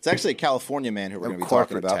 tax, right? It's actually a California man who we're going to be talking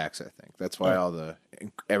Corporate about. tax, I think. That's why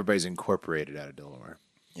everybody's incorporated out of Delaware.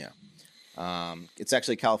 Yeah. It's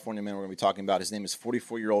actually a California man we're going to be talking about. His name is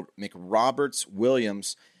 44-year-old McRoberts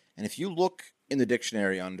Williams, And if you look in the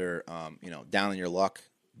dictionary under, down in your luck,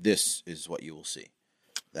 this is what you will see.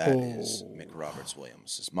 That is Mick Roberts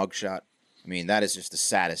Williams. His mugshot. I mean, that is just the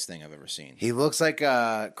saddest thing I've ever seen. He looks like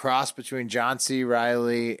a cross between John C.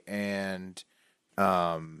 Reilly and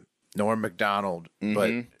Norm Macdonald,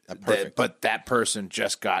 but that person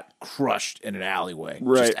just got crushed in an alleyway,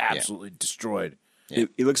 just absolutely destroyed. Yeah.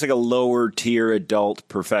 He looks like a lower tier adult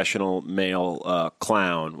professional male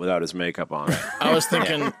clown without his makeup on. I was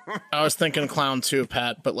thinking clown too,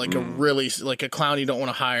 Pat, but like a clown you don't want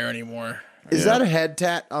to hire anymore. Is that a head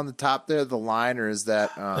tat on the top there, the line, or is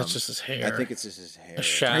that? That's just his hair. I think it's just his hair. A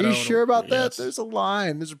shadow. Are you sure about that? Yes. There's a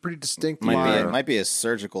line. There's a pretty distinct line. Might be a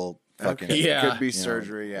surgical fucking. Could be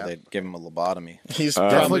surgery. Yeah, They give him a lobotomy. He's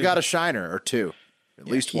definitely got a shiner or two, at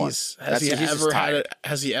least one. Has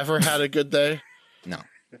he ever had a good day? No,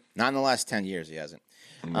 not in the last 10 years. He hasn't.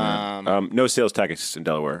 No sales tax in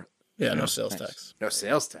Delaware. Yeah, no sales tax. No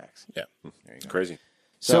sales tax. Yeah, It's crazy.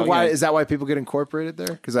 So why is that? Why people get incorporated there?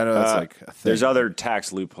 Because I know that's like a thing. There's other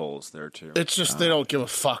tax loopholes there too. it's just they don't give a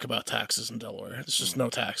fuck about taxes in Delaware. It's just no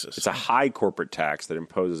taxes. It's a high corporate tax that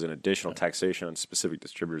imposes an additional taxation on specific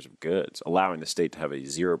distributors of goods, allowing the state to have a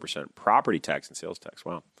 0% property tax and sales tax.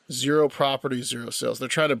 Wow. 0 property, 0 sales. They're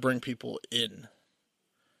trying to bring people in.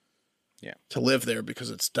 Yeah. To live there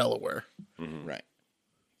because it's Delaware. Mm-hmm. Right.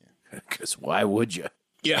 Because why would you?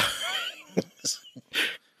 Yeah.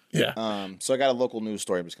 Yeah. So I got a local news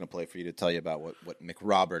story I'm just going to play for you to tell you about what Mick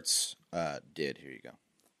Roberts did. Here you go.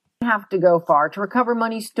 Have to go far to recover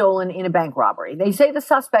money stolen in a bank robbery. They say the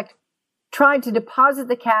suspect tried to deposit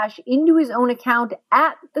the cash into his own account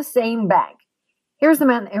at the same bank. Here's the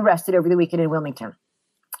man arrested over the weekend in Wilmington.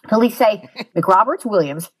 Police say Mick Roberts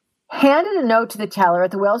Williams handed a note to the teller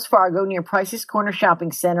at the Wells Fargo near Price's Corner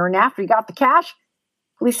Shopping Center, and after he got the cash,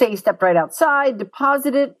 police say he stepped right outside,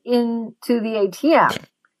 deposited it into the ATM.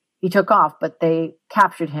 He took off, but they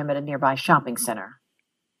captured him at a nearby shopping center.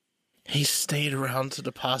 He stayed around to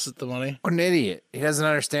deposit the money. What an idiot. He doesn't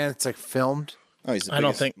understand it's like filmed. Oh, he's the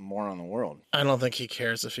biggest moron in the world. I don't think he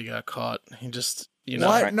cares if he got caught. He just,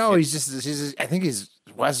 What? Right. No, he's just I think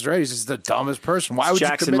Wes is right. He's just the dumbest person. Why would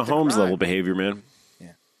Jackson you commit Mahomes level behavior, man.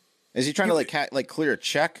 Yeah. Is he trying to clear a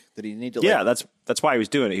check? Did he need to? Yeah, that's why he was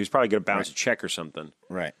doing it. He was probably going to bounce a check or something.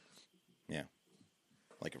 Right. Yeah.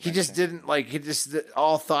 He just didn't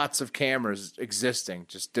all thoughts of cameras existing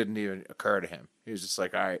just didn't even occur to him. He was just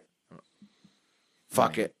like, all right,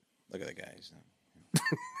 fuck it. Look at the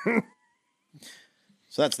guy.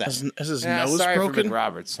 So that's that. Is his nose sorry broken? For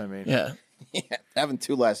Roberts. I mean, yeah. Having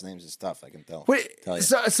 2 last names is tough. I can tell. Wait,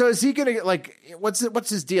 so is he gonna what's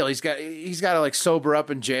his deal? He's got to sober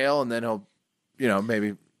up in jail, and then he'll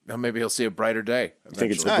maybe he'll see a brighter day. I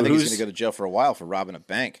think he's going to go to jail for a while for robbing a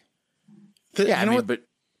bank. But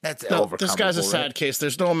that's this guy's a sad case.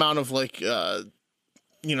 There's no amount of it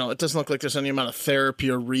doesn't look like there's any amount of therapy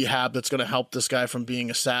or rehab that's going to help this guy from being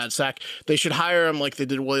a sad sack. They should hire him like they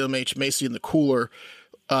did William H. Macy in The Cooler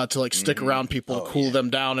to stick around people and cool them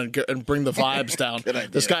down and bring the vibes down.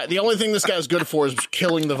 This guy, the only thing this guy's good for is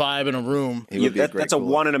killing the vibe in a room. That's a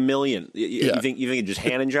 1 in a million. You think just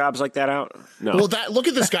handing jobs like that out? No. Well, look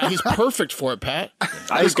at this guy. He's perfect for it, Pat.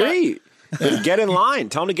 I agree. Get in line.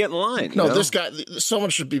 Tell him to get in line. No, this guy,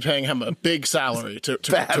 someone should be paying him a big salary to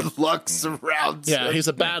bad luck surrounds him. Yeah, he's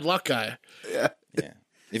a bad luck guy. Yeah.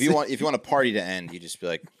 If you want a party to end, you just be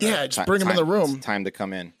like, just bring him in the room. It's time to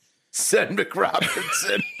come in. Send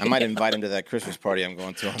McRobinson. I might invite him to that Christmas party I'm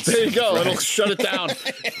going to. There you go. It'll shut it down.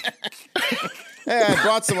 Hey, I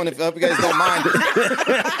brought someone. I hope you guys don't mind.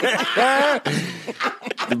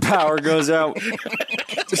 The power goes out.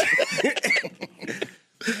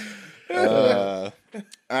 All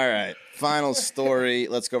right. Final story.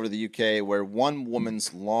 Let's go over to the UK, where one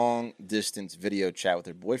woman's long-distance video chat with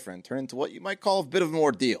her boyfriend turned into what you might call a bit of an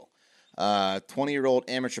ordeal. 20-year-old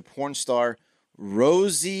amateur porn star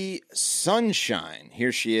Rosie Sunshine.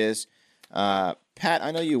 Here she is. Pat,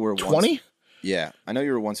 I know you were 20? Yeah, I know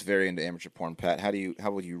you were once very into amateur porn. Pat,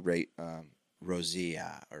 how would you rate Rosie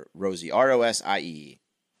or Rosie Rosie?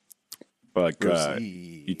 Like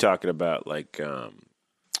you talking about like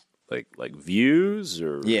views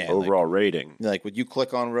or overall rating? Like, would you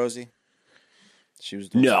click on Rosie? She was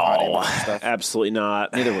doing some hot image stuff. Absolutely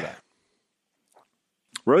not. Neither would I.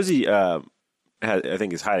 Rosie, I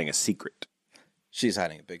think, is hiding a secret. She's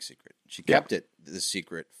hiding a big secret. She kept the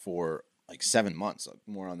secret for like 7 months.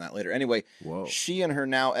 More on that later. Anyway, she and her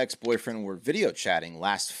now ex-boyfriend were video chatting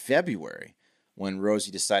last February when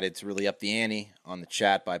Rosie decided to really up the ante on the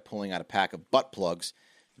chat by pulling out a pack of butt plugs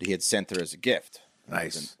that he had sent her as a gift.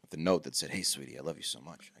 Nice. With a note that said, "Hey, sweetie, I love you so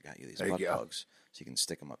much. I got you these butt plugs so you can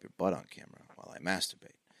stick them up your butt on camera while I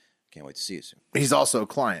masturbate." Can't wait to see you soon. He's also a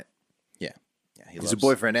client. Yeah. He's a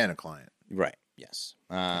boyfriend and a client. Right. Yes.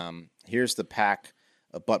 Here's the pack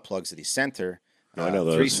of butt plugs that he sent her. I know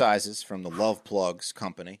those. 3 sizes from the Love Plugs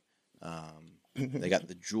company. They got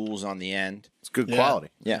the jewels on the end. It's good quality.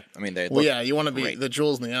 Yeah, I mean they. Well, look you want to be great. the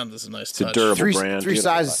jewels in the end is a nice touch. a durable Three brand.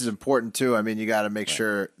 sizes is important too. I mean, you got to make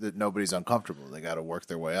sure that nobody's uncomfortable. They got to work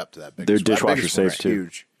their way up to that big. They're dishwasher safe, too.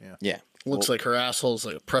 Huge. Yeah. Yeah. Looks like her asshole's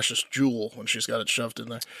like a precious jewel when she's got it shoved in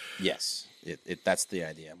there. Yes. That's the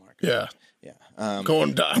idea, Mark. Yeah. Yeah. I'm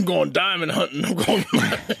going diamond hunting. I'm going.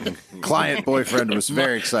 Client boyfriend was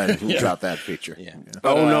very excited about that feature. Yeah.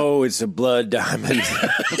 Oh no, it's a blood diamond.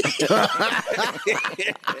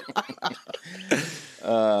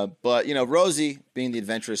 But Rosie, being the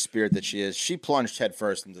adventurous spirit that she is, she plunged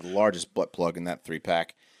headfirst into the largest butt plug in that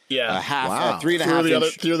 3-pack. Yeah. Wow. 3.5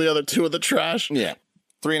 inch. Threw the other 2 in the trash. Yeah.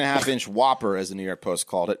 3.5 inch whopper, as the New York Post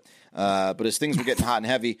called it. But as things were getting hot and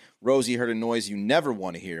heavy, Rosie heard a noise you never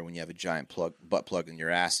want to hear when you have a giant butt plug in your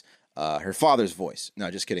ass. Her father's voice.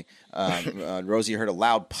 No, just kidding. Rosie heard a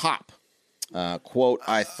loud pop. Quote,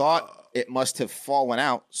 I thought it must have fallen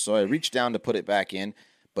out, so I reached down to put it back in,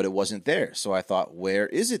 but it wasn't there. So I thought, where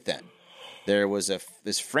is it then? There was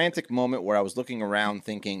this frantic moment where I was looking around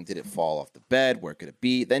thinking, did it fall off the bed? Where could it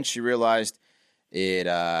be? Then she realized it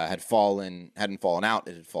hadn't fallen out.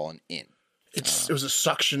 It had fallen in. It was a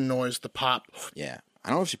suction noise, the pop. Yeah. I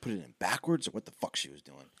don't know if she put it in backwards or what the fuck she was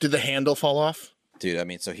doing. Did the handle fall off? Dude, I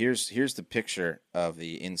mean, so here's the picture of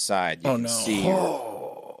the inside. You Oh, can no. see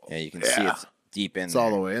you can see it's deep in It's there.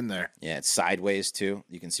 all the way in there. Yeah, it's sideways too.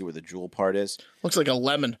 You can see where the jewel part is. Looks like a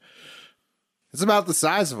lemon. It's about the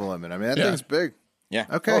size of a lemon. I mean, that thing's big. Yeah.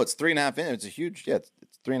 Okay. Oh, it's 3.5 inch. It's a huge. Yeah, it's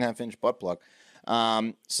 3.5 inch butt plug.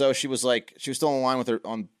 So she was still in line with her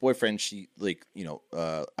boyfriend. She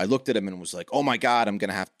I looked at him and was like, oh my God, I'm going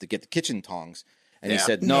to have to get the kitchen tongs. And he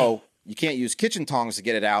said, no, you can't use kitchen tongs to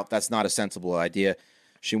get it out. That's not a sensible idea.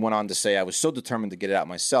 She went on to say, I was so determined to get it out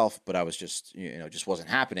myself, but I was just wasn't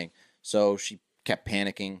happening. So she kept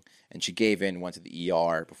panicking and she gave in, went to the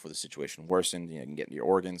ER before the situation worsened. You can get your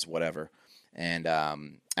organs, whatever. And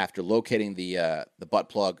after locating the butt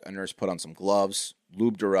plug, a nurse put on some gloves,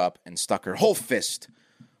 lubed her up, and stuck her whole fist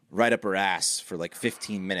right up her ass for like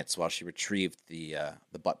 15 minutes while she retrieved the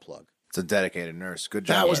butt plug. It's a dedicated nurse. Good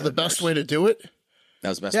job. That was the best way to do it? That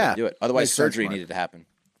was the best way to do it. Otherwise, Nice search, surgery Mark. needed to happen.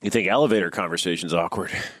 You think elevator conversation's awkward?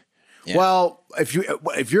 Yeah. Well,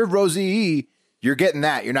 if you're Rosie E, you're getting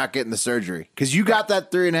that. You're not getting the surgery because you got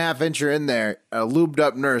that 3.5 incher in there. A lubed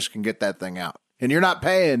up nurse can get that thing out, and you're not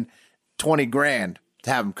paying $20,000 to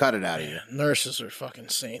have them cut it out of you. Nurses are fucking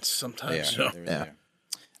saints sometimes. They were there.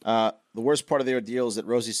 The worst part of the ordeal is that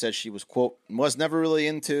Rosie said she was, quote, was never really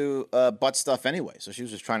into butt stuff anyway. So she was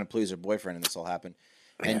just trying to please her boyfriend, and this all happened.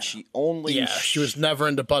 And she only... Yeah, she was never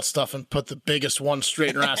into butt stuff and put the biggest one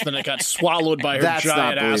straight in her ass, then it got swallowed by her That's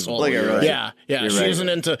giant not asshole. believable. Look at Rosie. Yeah. You're She right. isn't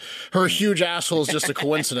into... Her huge asshole is just a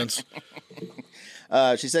coincidence.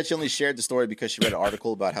 She said she only shared the story because she read an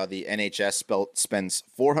article about how the NHS spends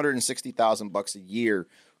 $460,000 a year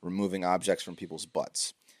removing objects from people's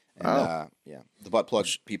butts. And the butt plug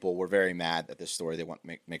people were very mad at this story. They want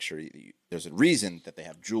to make sure there's a reason that they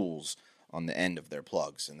have jewels on the end of their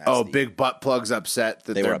plugs. And that's big butt plugs upset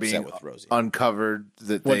that They were they're upset being with Rosie. uncovered.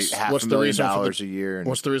 That What's they $500,000 the reason for a year. And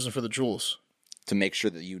What's the reason for the jewels? to make sure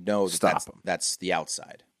that you know that Stop 'em. that's the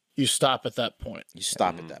outside. You stop at that point. You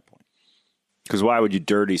stop at that point. Because why would you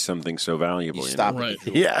dirty something so valuable? You know? stop Right. at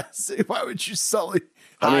the jewel. yeah, see, why would you sully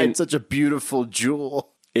I hide mean- such a beautiful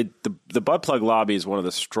jewel? The butt plug lobby is one of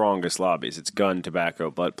the strongest lobbies. It's gun, tobacco,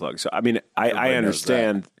 butt plug. So I mean, I Everybody knows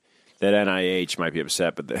understand that NIH might be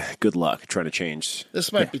upset, but good luck trying to change.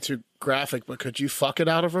 This might be too graphic, but could you fuck it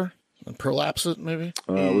out of her and prolapse it, maybe?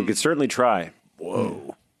 We could certainly try.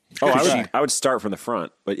 Whoa. Oh, I would start from the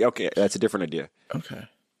front, but okay, that's a different idea. Okay.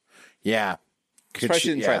 Yeah. Probably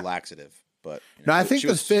shouldn't try laxative, but No, I think she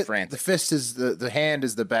the was fist, frantic. the fist is the hand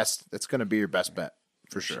is the best. That's going to be your best bet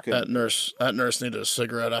for sure. That nurse needed a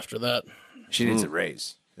cigarette after that. She needs a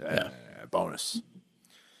raise, a bonus.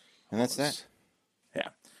 And that's that. Yeah.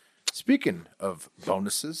 Speaking of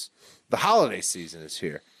bonuses, the holiday season is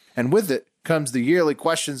here, and with it comes the yearly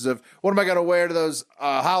questions of what am I going to wear to those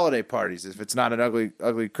holiday parties? If it's not an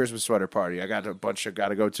ugly Christmas sweater party, I got a bunch I got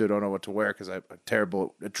to go to. Don't know what to wear because I'm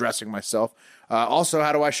terrible at dressing myself. Also,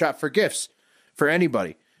 how do I shop for gifts for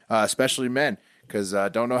anybody, especially men? Because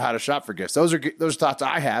don't know how to shop for gifts. Those are thoughts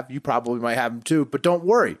I have. You probably might have them too, but don't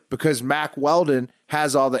worry because Mack Weldon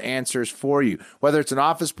has all the answers for you. Whether it's an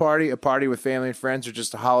office party, a party with family and friends, or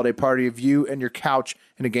just a holiday party of you and your couch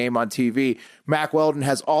and a game on TV, Mack Weldon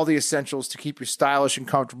has all the essentials to keep you stylish and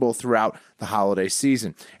comfortable throughout the holiday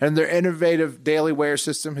season. And their innovative daily wear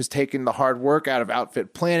system has taken the hard work out of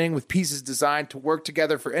outfit planning with pieces designed to work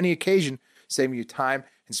together for any occasion, saving you time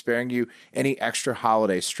and sparing you any extra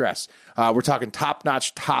holiday stress. We're talking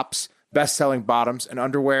top-notch tops, best-selling bottoms, and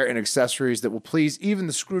underwear and accessories that will please even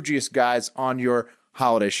the scroogiest guys on your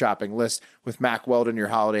holiday shopping list. With Mack Weldon, your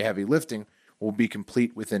holiday heavy lifting will be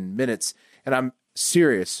complete within minutes. And I'm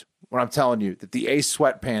serious when I'm telling you that the Ace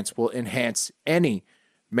sweatpants will enhance any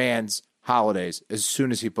man's holidays as soon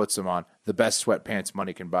as he puts them on. The best sweatpants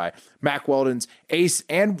money can buy. Mack Weldon's Ace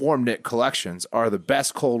and Warm Knit collections are the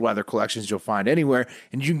best cold weather collections you'll find anywhere,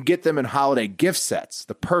 and you can get them in holiday gift sets,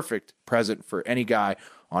 the perfect present for any guy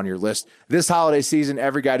on your list. This holiday season,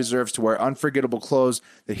 every guy deserves to wear unforgettable clothes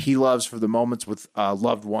that he loves for the moments with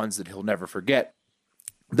loved ones that he'll never forget.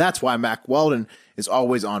 That's why Mack Weldon is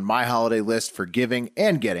always on my holiday list for giving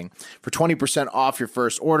and getting. For 20% off your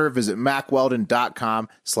first order, visit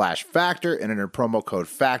MackWeldon.com/factor and enter promo code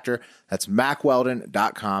FACTOR. That's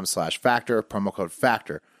MackWeldon.com/factor, promo code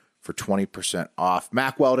FACTOR for 20% off.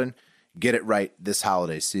 Mack Weldon, get it right this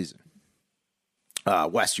holiday season.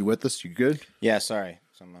 Wes, you with us? You good? Yeah, sorry.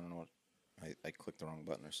 I don't know what. I clicked the wrong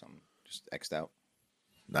button or something. Just X'd out.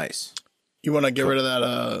 Nice. You want to get rid of that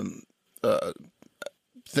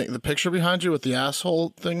thing, the picture behind you with the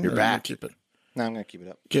asshole thing? You're back. Keep it. No, I'm going to keep it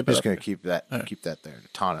up. Keep it Just up. going to keep that there to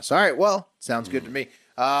taunt us. All right, well, sounds good to me.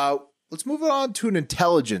 Let's move on to an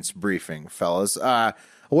intelligence briefing, fellas. I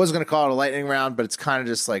was going to call it a lightning round, but it's kind of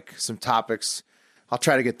just like some topics. I'll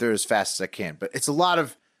try to get through as fast as I can, but it's a lot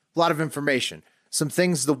of information. Some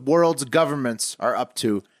things the world's governments are up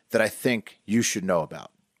to that I think you should know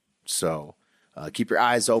about. So keep your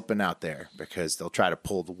eyes open out there because they'll try to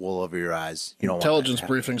pull the wool over your eyes. You don't Intelligence want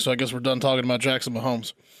briefing, so I guess we're done talking about Jackson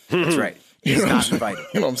Mahomes. That's right. He's not invited.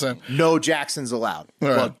 You know what I'm saying? No Jacksons allowed. All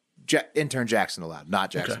right. Well, intern Jackson allowed,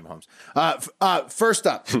 not Jackson Mahomes. First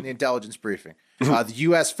up in the intelligence briefing, the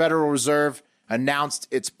U.S. Federal Reserve announced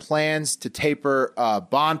its plans to taper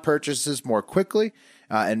bond purchases more quickly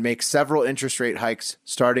and make several interest rate hikes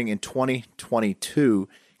starting in 2022,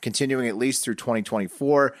 continuing at least through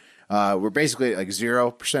 2024. We're basically at like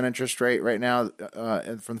 0% interest rate right now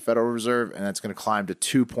from the Federal Reserve, and that's going to climb to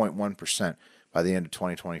 2.1% by the end of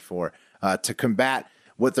 2024 to combat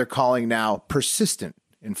what they're calling now persistent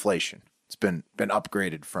inflation. It's been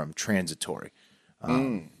upgraded from transitory.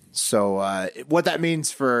 So what that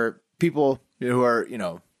means for people who are,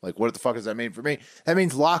 like, what the fuck does that mean for me? That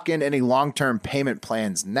means lock in any long-term payment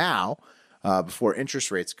plans now before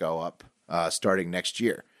interest rates go up starting next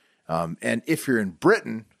year. And if you're in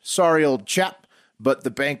Britain, sorry, old chap, but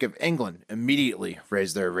the Bank of England immediately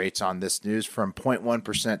raised their rates on this news from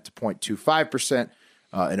 0.1% to 0.25%,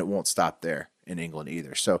 and it won't stop there in England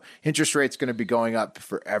either. So interest rates going to be going up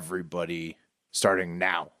for everybody starting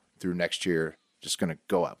now through next year, just going to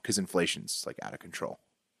go up because inflation's like out of control.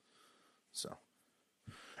 So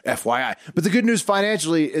FYI. But the good news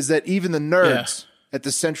financially is that even the nerds at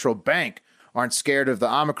the central bank aren't scared of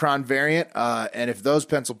the Omicron variant. And if those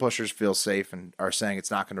pencil pushers feel safe and are saying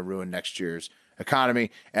it's not going to ruin next year's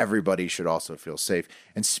economy, everybody should also feel safe.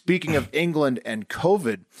 And speaking of England and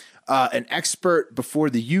COVID, an expert before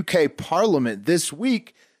the UK Parliament this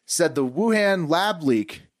week said the Wuhan lab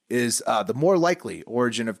leak is the more likely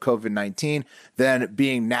origin of COVID-19 than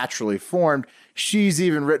being naturally formed. She's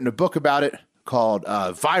even written a book about it called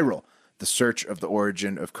Viral, The Search of the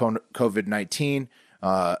Origin of COVID-19.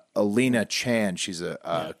 Alina Chan, she's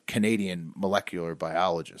a Canadian molecular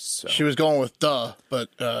biologist. So. She was going with duh, but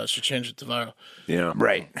she changed it to viral. Yeah.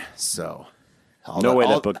 Right. So. No way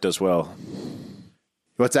that book does well.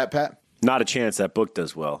 What's that, Pat? Not a chance that book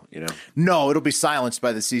does well, No, it'll be silenced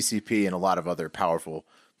by the CCP and a lot of other powerful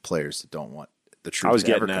players that don't want the truth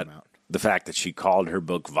to ever come out. The fact that she called her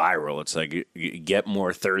book viral. It's like you get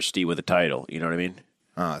more thirsty with a title. You know what I mean?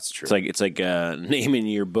 Oh, that's true. It's like naming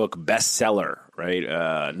your book bestseller,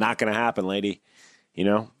 right? Not going to happen, lady.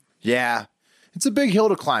 Yeah, it's a big hill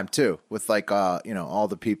to climb too. With like all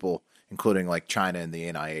the people, including like China and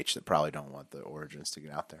the NIH, that probably don't want the origins to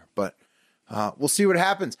get out there. But we'll see what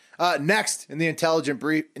happens. Next in the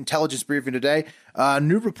intelligence briefing today, a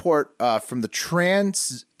new report from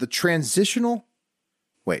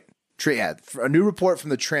a new report from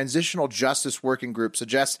the Transitional Justice Working Group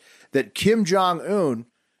suggests that Kim Jong-un,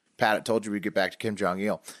 Pat, I told you we'd get back to Kim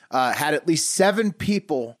Jong-il, had at least 7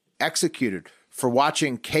 people executed for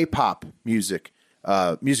watching K-pop music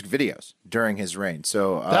videos during his reign.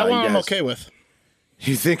 So that one I'm okay with.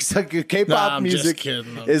 You think K-pop Nah, I'm just music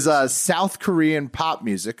kidding. is South Korean pop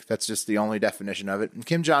music? That's just the only definition of it. And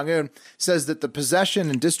Kim Jong-un says that the possession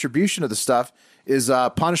and distribution of the stuff is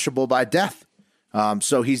punishable by death.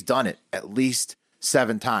 So he's done it at least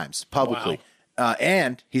 7 times publicly. Wow.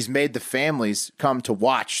 And he's made the families come to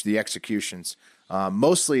watch the executions,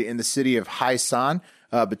 mostly in the city of Haisan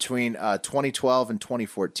between 2012 and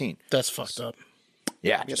 2014. That's fucked up.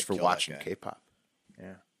 Yeah, just for watching K-pop.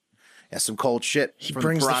 Yeah, some cold shit. He from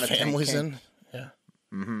brings the Piranha families Tank in.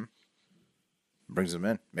 Yeah. Brings them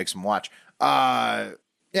in, makes them watch. And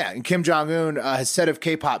Kim Jong-un has said of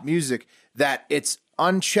K-pop music that its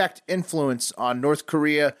unchecked influence on North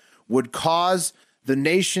Korea would cause the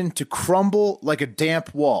nation to crumble like a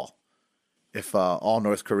damp wall if all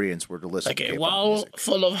North Koreans were to listen to Like a K-pop wall music.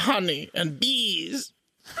 full of honey and bees.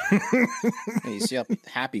 You see how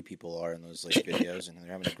happy people are in those videos, and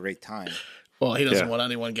they're having a great time. Well, he doesn't Yeah. want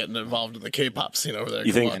anyone getting involved in the K-pop scene over there.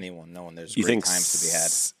 You Come think- on. Anyone, no one, there's You great think times to be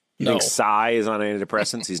had. You No. think Psy is on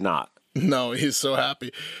antidepressants? He's not. No, he's so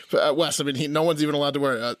happy. But, Wes, I mean, no one's even allowed to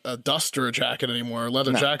wear a duster jacket anymore, or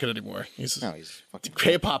leather jacket anymore. He's fucking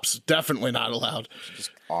K-pop's definitely not allowed.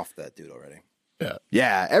 just off that dude already. Yeah.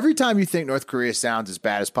 Yeah, every time you think North Korea sounds as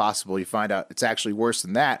bad as possible, you find out it's actually worse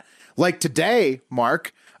than that. Like today,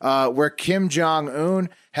 Mark, where Kim Jong-un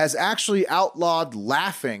has actually outlawed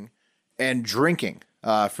laughing and drinking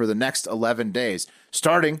for the next 11 days,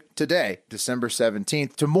 starting today, December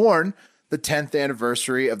 17th, to mourn the 10th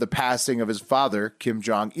anniversary of the passing of his father, Kim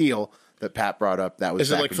Jong-il, that Pat brought up. That was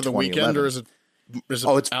Is it back like in for the weekend, 2011. or is it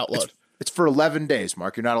It's outlawed? It's for 11 days,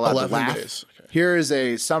 Mark. You're not allowed to 11 laugh. days. Okay. Here is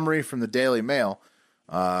a summary from the Daily Mail.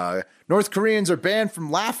 North Koreans are banned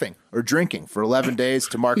from laughing or drinking for 11 days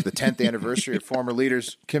to mark the 10th anniversary of former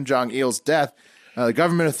leaders Kim Jong-il's death. The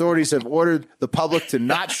government authorities have ordered the public to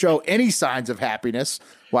not show any signs of happiness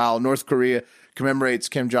while North Korea commemorates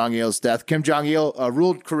Kim Jong-il's death. Kim Jong-il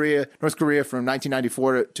ruled North Korea from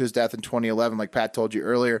 1994 to his death in 2011, like Pat told you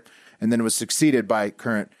earlier, and then was succeeded by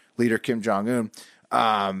current leader Kim Jong-un.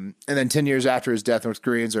 And then 10 years after his death, North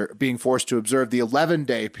Koreans are being forced to observe the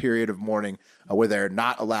 11-day period of mourning where they're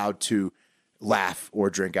not allowed to laugh or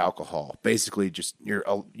drink alcohol. Basically, just you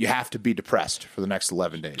have to be depressed for the next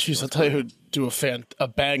 11 days. Jeez, I'll tell you who'd do a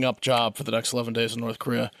bang-up job for the next 11 days in North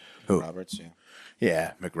Korea. Roberts, yeah.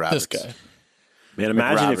 Yeah, McRoberts. This guy. Man,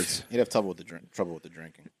 imagine Roberts. if He'd have trouble with the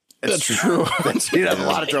drinking. That's true. You'd have a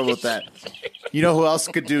lot of trouble with that. You know who else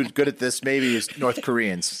could do good at this? Maybe is North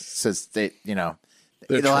Koreans, since they'll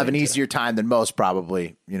have an easier time than most,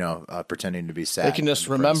 probably. Pretending to be sad. They can just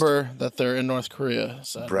remember that they're in North Korea.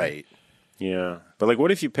 Sadly. Right. Yeah. But like,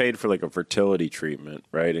 what if you paid for like a fertility treatment,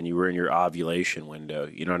 right? And you were in your ovulation window,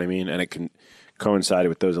 you know what I mean? And it can coincide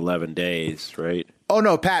with those 11 days, right? Oh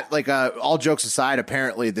no, Pat. Like all jokes aside,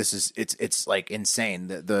 apparently it's like insane.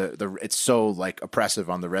 The it's so like oppressive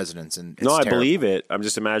on the residents, and it's No, I terrible. believe it. I'm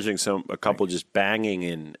just imagining a couple just banging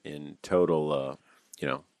in total,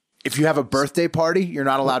 If you have a birthday party, you're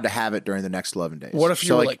not allowed to have it during the next 11 days. What if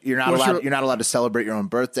you're you're not allowed? You're not allowed to celebrate your own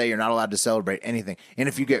birthday. You're not allowed to celebrate anything. And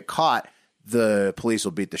if you get caught, the police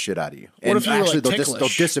will beat the shit out of you. What if you were, actually like, they'll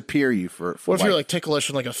ticklish? disappear you for What if life. you're like ticklish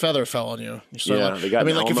and like a feather fell on you? You Yeah, they got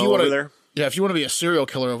if Elmo you want over to, there. yeah, if you want to be a serial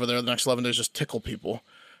killer over there, the next 11 days, just tickle people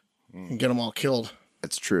and get them all killed.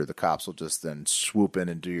 It's true. The cops will just then swoop in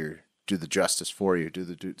and do the justice for you, do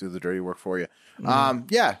the dirty work for you.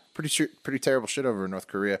 Yeah, pretty terrible shit over in North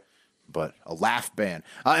Korea, but a laugh ban.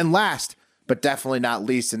 And last, but definitely not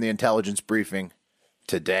least, in the intelligence briefing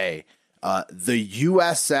today, the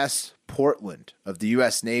USS Portland of the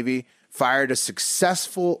U.S. Navy fired a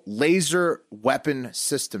successful laser weapon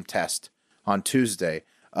system test on Tuesday,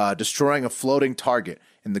 destroying a floating target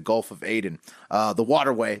in the Gulf of Aden, the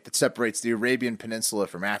waterway that separates the Arabian Peninsula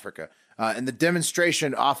from Africa. And the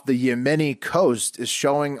demonstration off the Yemeni coast is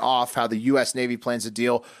showing off how the U.S. Navy plans to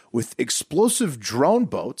deal with explosive drone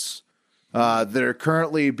boats that are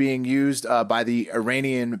currently being used by the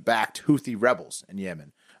Iranian-backed Houthi rebels in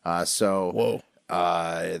Yemen. Whoa.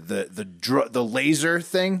 The laser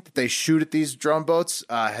thing that they shoot at these drone boats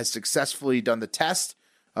has successfully done the test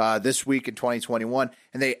this week in 2021,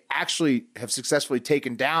 and they actually have successfully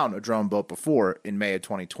taken down a drone boat before in May of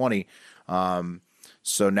 2020.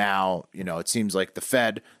 So now, it seems like the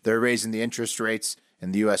Fed, they're raising the interest rates,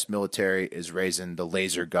 and the U.S. military is raising the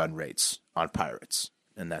laser gun rates on pirates,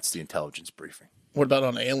 and that's the intelligence briefing. What about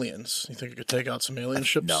on aliens? You think it could take out some alien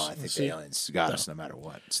ships? No, I think the aliens got us no matter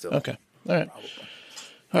what. Still, Okay. All right.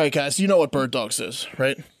 All right, guys. You know what Bird Dogs is,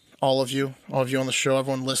 right? All of you on the show,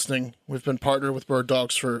 everyone listening. We've been partnered with Bird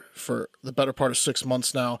Dogs for the better part of 6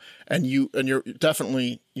 months now, and you're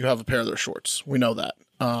definitely, you have a pair of their shorts. We know that.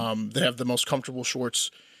 They have the most comfortable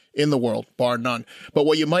shorts in the world, bar none. But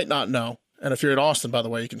what you might not know, and if you're in Austin, by the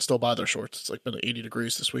way, you can still buy their shorts. It's like been 80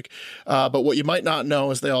 degrees this week. But what you might not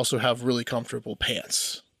know is they also have really comfortable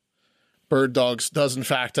pants. Bird Dogs does, in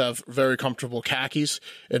fact, have very comfortable khakis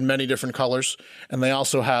in many different colors. And they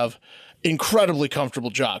also have incredibly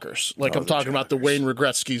comfortable joggers. Like I'm talking about the Wayne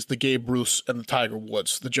Gretzky's, the Gabe Ruths, and the Tiger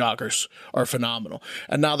Woods. The joggers are phenomenal.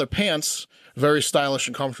 And now their pants, very stylish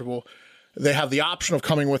and comfortable. They have the option of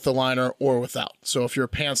coming with the liner or without. So if you're a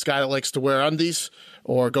pants guy that likes to wear undies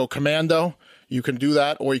or go commando, you can do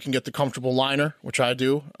that, or you can get the comfortable liner, which I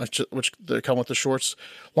do, which they come with the shorts.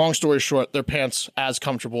 Long story short, their pants as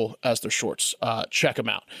comfortable as their shorts. Check them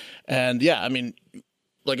out. And yeah, I mean,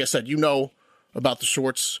 like I said, you know about the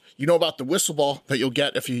shorts, you know about the whistle ball that you'll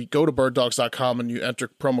get if you go to birddogs.com and you enter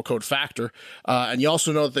promo code FACTOR. And you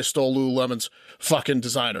also know that they stole Lululemon's fucking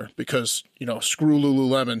designer because, you know, screw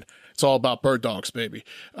Lululemon. It's all about Bird Dogs, baby.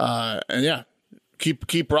 And yeah,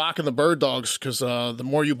 keep rocking the Bird Dogs because the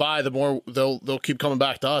more you buy, the more they'll keep coming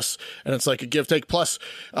back to us, and it's like a give take. Plus,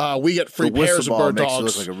 we get free pairs of Bird Dogs.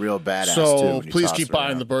 Makes you look like a real badass. So please keep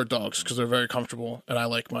buying the Bird Dogs because they're very comfortable, and I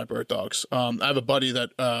like my Bird Dogs. I have a buddy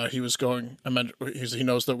that he was going. He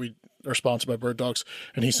knows that we are sponsored by Bird Dogs,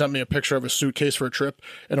 and he sent me a picture of a suitcase for a trip,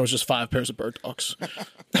 and it was just 5 pairs of Bird Dogs.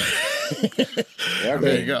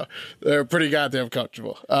 There you go. They're pretty goddamn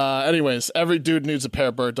comfortable. Anyways, every dude needs a pair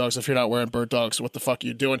of Bird Dogs. If you're not wearing Bird Dogs, what the fuck are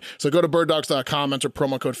you doing? So go to birddogs.com, enter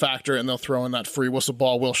promo code FACTOR, and they'll throw in that free whistle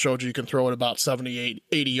ball. Will showed you can throw it about 78,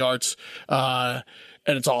 80 yards, and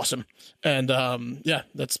it's awesome. And yeah,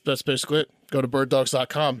 that's basically it. Go to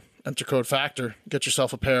birddogs.com, enter code FACTOR, get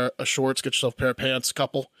yourself a pair of shorts, get yourself a pair of pants,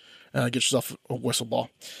 couple, get yourself a whistle ball.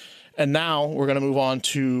 And now we're going to move on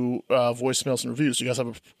to voicemails and reviews. Do you guys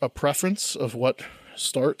have a preference of what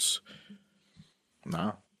starts?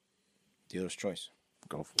 No. Dealer's choice.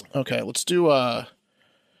 Go for it. Okay, let's do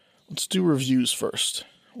reviews first.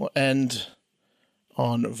 We'll end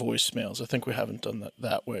on voicemails. I think we haven't done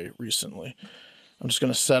that way recently. I'm just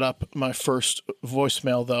going to set up my first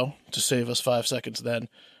voicemail, though, to save us 5 seconds then.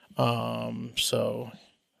 So,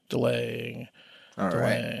 delaying. All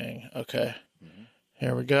right. Okay.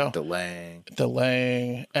 Here we go.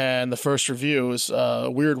 Delaying. And the first review is a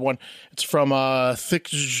weird one. It's from Thick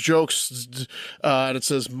Jokes. And it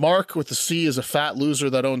says, Mark with the C is a fat loser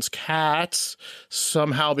that owns cats.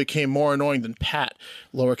 Somehow became more annoying than Pat,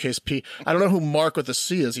 lowercase p. I don't know who Mark with the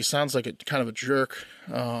C is. He sounds like kind of a jerk.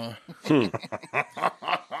 It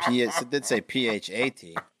did say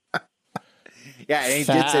P-H-A-T. Yeah, and he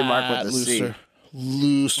did say Mark with the C.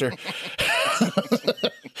 Loser.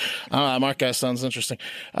 Mark guy sounds interesting.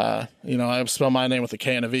 I spell my name with a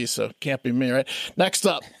K and a V, so it can't be me, right? Next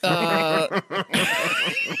up.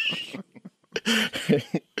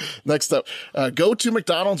 Go to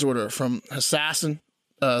McDonald's order from Assassin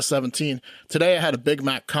 17. Today I had a Big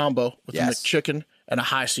Mac combo with a McChicken and a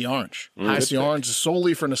High C Orange. High C Orange is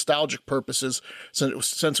solely for nostalgic purposes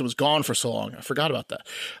since it was gone for so long. I forgot about that.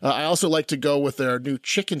 I also like to go with their new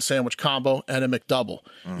chicken sandwich combo and a McDouble.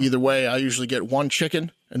 Either way, I usually get one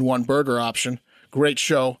chicken and one burger option. Great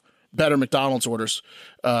show. Better McDonald's orders.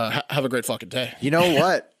 Have a great fucking day. You know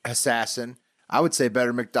what, Assassin? I would say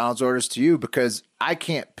better McDonald's orders to you because I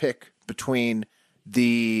can't pick between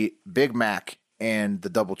the Big Mac and the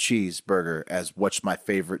double cheeseburger as what's my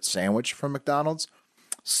favorite sandwich from McDonald's.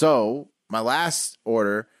 So my last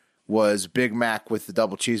order was Big Mac with the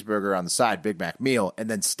double cheeseburger on the side, Big Mac meal, and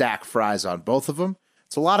then stack fries on both of them.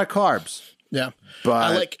 It's a lot of carbs. Yeah.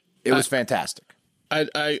 But it was fantastic.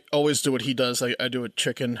 I always do what he does. I do a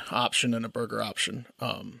chicken option and a burger option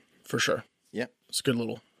for sure. Yeah. It's a good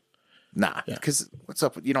little. Nah, because what's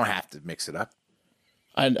up? You don't have to mix it up.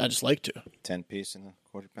 I just like to. 10-piece and a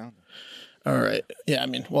quarter pounder. All right. Yeah, I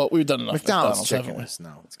mean, well, we've done enough McDonald's chicken. haven't we?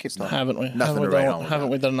 No, let's keep going. Haven't we? Nothing to write home Haven't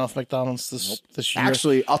we done enough McDonald's this year?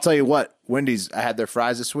 Actually, I'll tell you what. Wendy's, I had their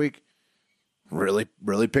fries this week. Really,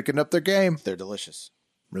 really picking up their game. They're delicious.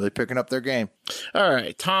 Really picking up their game. All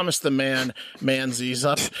right. Thomas the Manzies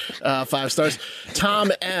up 5 stars.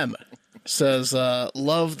 Tom M says,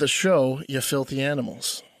 love the show, you filthy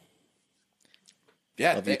animals.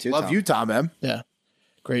 Yeah, love you, Tom M. Yeah.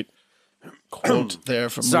 Great quote there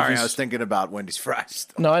from Sorry, movies. I was thinking about Wendy's fries.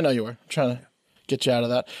 No, I know you were. I'm trying to get you out of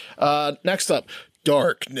that. Next up,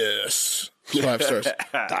 Darkness. 5 stars.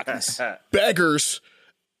 Darkness. Beggars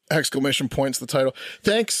Exclamation points the title.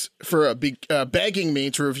 Thanks for begging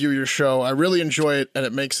me to review your show. I really enjoy it, and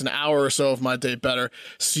it makes an hour or so of my day better.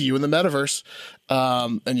 See you in the metaverse.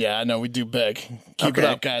 And yeah, I know we do beg. Keep it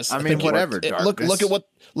up, guys. I mean, whatever.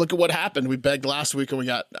 Look at what happened. We begged last week, and we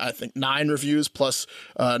got, I think, 9 reviews plus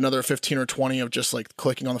another 15 or 20 of just like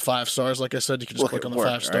clicking on the 5 stars. Like I said, you can just click on the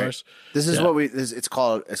 5 stars. Right? This is what it's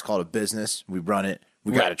called. It's called a business. We run it.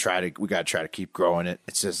 We got to try to keep growing it.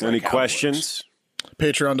 It's just any questions?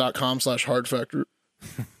 Patreon.com/hardfactor.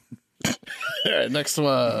 All right, next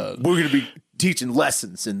one. We're going to be teaching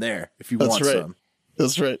lessons in there if you want some.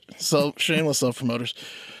 That's right. So shameless self-promoters.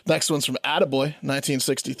 Next one's from Attaboy,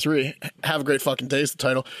 1963. Have a great fucking day is the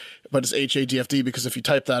title, but it's HADFD because if you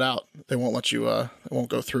type that out, they won't let you. It won't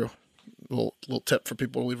go through. Little tip for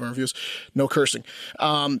people leaving reviews. No cursing.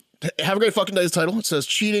 Have a great fucking day is the title. It says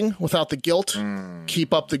cheating without the guilt.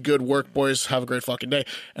 Keep up the good work, boys. Have a great fucking day.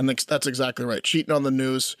 And that's exactly right. Cheating on the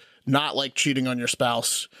news, not like cheating on your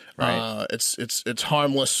spouse. Right. It's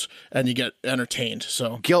harmless and you get entertained.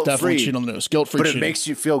 So definitely cheat on the news. Guilt-free but cheating. It makes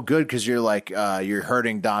you feel good because you're like you're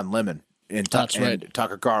hurting Don Lemon. That's right. And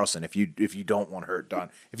Tucker Carlson. If you don't want to hurt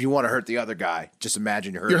Don, if you want to hurt the other guy, just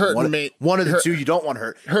imagine you're hurting one of the two you don't want to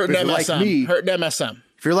hurt. Hurting MSM. Like me, hurting MSM.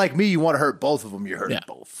 If you're like me, you want to hurt both of them. You're hurting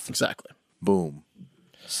both. Exactly. Boom.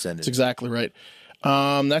 Send it. That's exactly right.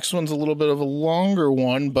 Next one's a little bit of a longer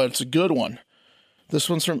one, but it's a good one. This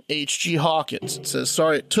one's from H.G. Hawkins. It says,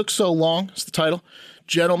 sorry it took so long. It's the title.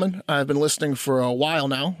 Gentlemen, I've been listening for a while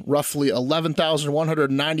now, roughly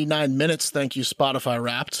 11,199 minutes. Thank you, Spotify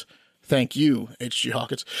Wrapped. Thank you, H.G.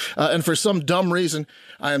 Hawkins. And for some dumb reason,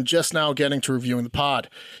 I am just now getting to reviewing the pod.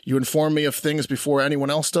 You inform me of things before anyone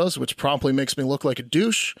else does, which promptly makes me look like a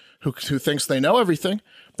douche who thinks they know everything,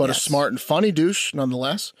 but a smart and funny douche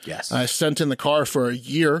nonetheless. Yes. I sent in the car for a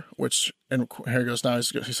year, which, and here he goes now,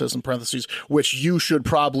 he says in parentheses, which you should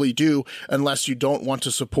probably do unless you don't want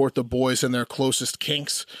to support the boys in their closest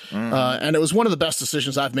kinks. And it was one of the best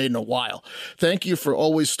decisions I've made in a while. Thank you for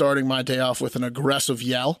always starting my day off with an aggressive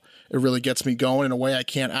yell. It really gets me going in a way I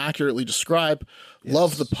can't accurately describe. Yes.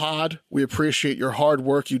 Love the pod. We appreciate your hard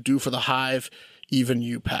work you do for the Hive. Even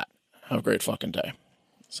you, Pat. Have a great fucking day.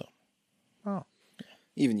 So,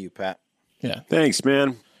 even you, Pat. Yeah. Thanks,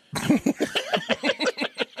 man.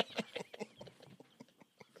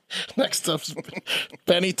 Next up's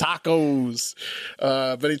Benny Tacos.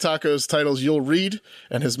 Benny Tacos titles You'll Read,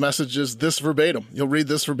 and his message is this verbatim. You'll read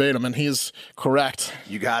this verbatim, and he's correct.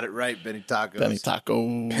 You got it right, Benny Tacos. Benny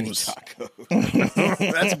Tacos. Benny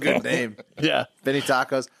Tacos. That's a good name. Yeah. Benny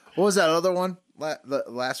Tacos. What was that other one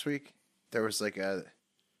last week? There was like a...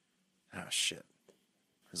 Oh, shit.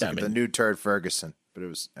 It was like the new Turd Ferguson. But it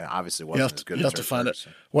was obviously wasn't as good. You have to find it.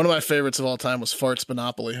 One of my favorites of all time was Farts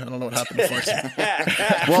Monopoly. I don't know what happened to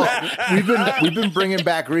Farts. Well, we've been bringing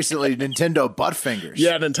back recently Nintendo Buttfingers.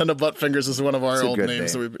 Yeah, Nintendo Buttfingers is one of our old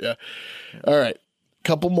names. Name. All right,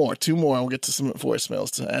 two more, and we'll get to some voicemails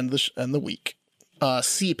to end the week.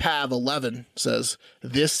 CPAV11 says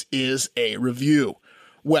this is a review.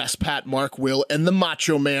 Wes, Pat, Mark, Will, and the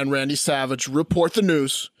Macho Man Randy Savage report the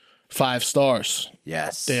news. 5 stars.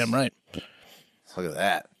 Yes, damn right. Look at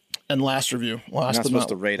that. And last review. Last not but supposed not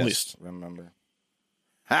to rate least. us, remember.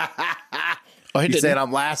 Oh, he you didn't. said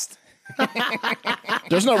I'm last?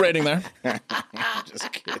 There's no rating there.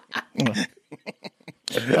 Just kidding.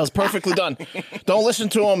 That was perfectly done. Don't listen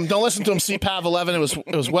to him. Don't listen to him, CPAV 11.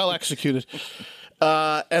 It was well executed.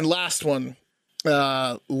 And last one.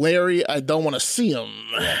 Larry, I don't want to see him.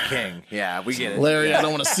 Yeah, King. Yeah, we get it. Larry, I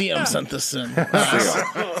don't want to see him sent this in.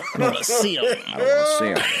 I don't want to see him. I don't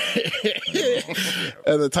want to see him.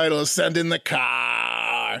 And the title is Send in the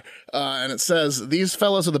Car. And it says, these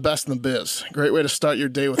fellas are the best in the biz. Great way to start your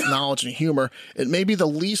day with knowledge and humor. It may be the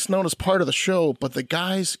least noticed part of the show, but the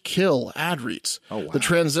guys kill ad reads. Oh, wow. The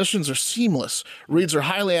transitions are seamless. Reads are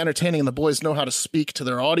highly entertaining, and the boys know how to speak to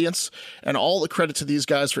their audience. And all the credit to these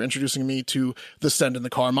guys for introducing me to the Send in the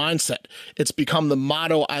Car mindset. It's become the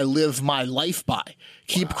motto I live my life by.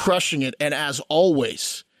 Keep crushing it, and as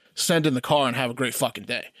always, send in the car and have a great fucking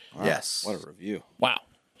day. Wow, yes. What a review. Wow.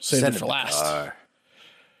 Save it for last.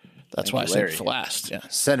 That's why I saved it for last. Yeah.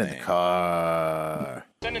 Send in the car.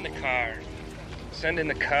 Send in the car. Send in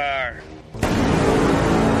the car.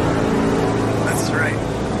 That's right.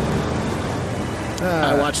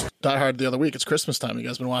 I watched Die Hard the other week. It's Christmas time. You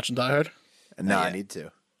guys been watching Die Hard? No, I need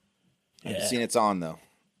to. I've seen it's on, though.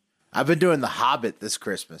 I've been doing The Hobbit this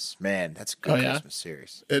Christmas. Man, that's a good Christmas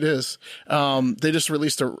series. It is. They just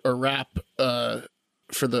released a wrap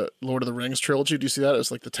for the Lord of the Rings trilogy. Do you see that? It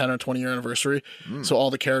was like the 10 or 20 year anniversary. So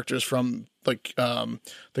all the characters from like the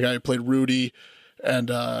guy who played Rudy and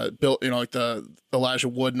Bill, like the Elijah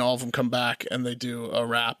Wood and all of them come back and they do a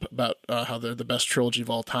rap about how they're the best trilogy of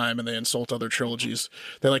all time, and they insult other trilogies.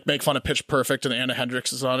 They like make fun of Pitch Perfect, and Anna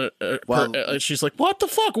Hendricks is on it. She's like, "What the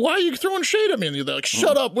fuck? Why are you throwing shade at me?" And they're like,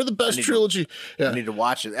 "Shut up! We're the best trilogy." I need to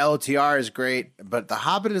watch it. LOTR is great, but The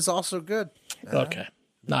Hobbit is also good. Okay,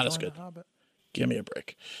 not as good. Give me a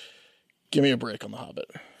break. Give me a break on The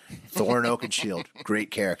Hobbit. Thorn, Oak, and Shield,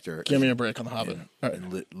 great character. Give me a break on The Hobbit. All right,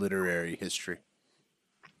 in literary history.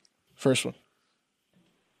 First one.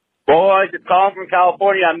 Boys, it's Colin from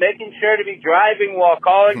California. I'm making sure to be driving while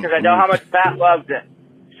calling because I know how much Pat loves it.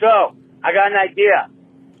 So, I got an idea.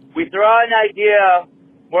 We throw out an idea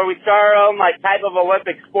where we start our own type of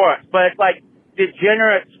Olympic sports, but it's like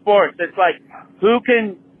degenerate sports. It's like who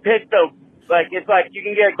can pick it's like you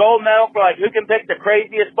can get a gold medal for who can pick the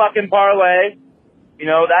craziest fucking parlay.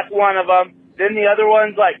 That's one of them. Then the other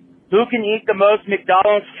one's who can eat the most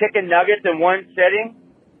McDonald's chicken nuggets in one sitting.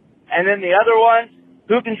 And then the other one's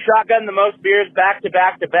who can shotgun the most beers back to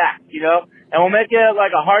back to back, And we'll make it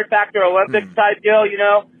like a hard factor Olympics type deal,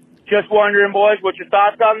 Just wondering, boys, what's your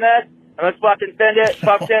thoughts on this? And let's fucking send it,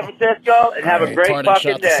 fuck San Francisco, and have a great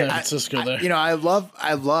fucking day. San Francisco there.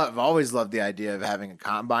 I've always loved the idea of having a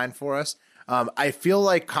combine for us. I feel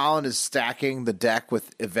like Colin is stacking the deck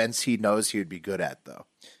with events he knows he would be good at, though.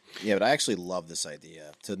 Yeah, but I actually love this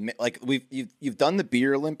idea. You've done the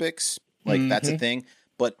beer Olympics, that's a thing,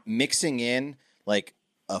 but mixing in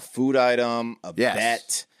a food item, a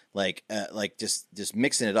bet, just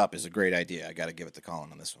mixing it up is a great idea. I got to give it to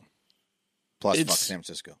Colin on this one. Plus, fuck San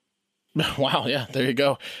Francisco. Wow, yeah, there you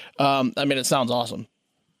go. It sounds awesome.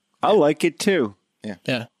 I like it too.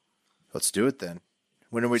 Yeah. Let's do it then.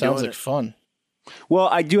 When are we Sounds doing like it? Fun. Well,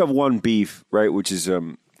 I do have one beef, right, which is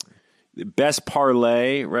best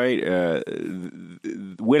parlay, right?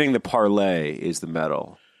 Winning the parlay is the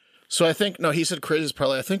medal. So I think he said craziest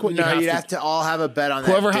parlay. I think what you'd have to all have a bet on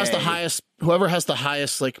whoever that has day. whoever has the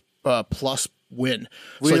highest plus win.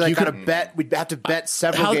 We so you got to bet. We'd have to bet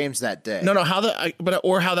several games that day. No, how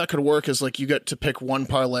that could work is you get to pick one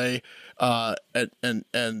parlay,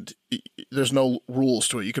 and there's no rules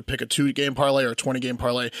to it. You could pick a 2-game parlay or a 20-game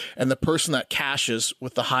parlay, and the person that cashes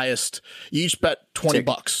with the highest, you each bet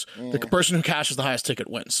 $20. Yeah. The person who cashes the highest ticket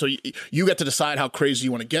wins. So you get to decide how crazy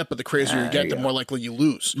you want to get, but the crazier you get, the more likely you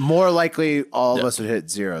lose. More likely, all of us would hit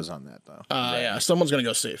zeros on that, though. Yeah, someone's gonna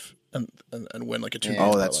go safe and win like a 2-game.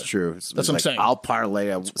 Oh, that's true. That's what I'm saying. I'll parlay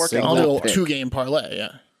a I'll do a single 2-game parlay.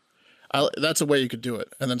 Yeah, that's a way you could do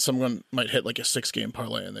it, and then someone might hit like a 6-game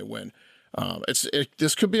parlay and they win.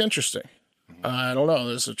 This could be interesting. I don't know.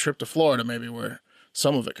 There's a trip to Florida maybe where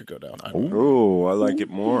some of it could go down. Oh, I like it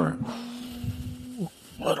more.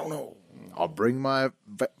 I don't know. I'll bring my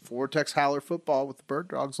Vortex Howler football with the Bird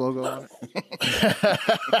Dogs logo on it.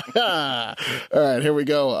 All right, here we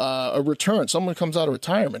go. A return. Someone comes out of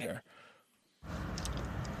retirement here.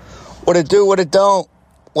 What it do, what it don't.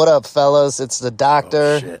 What up, fellas? It's the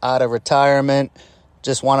doctor out of retirement.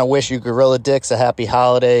 Just want to wish you Gorilla Dicks a happy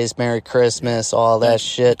holidays, Merry Christmas, all that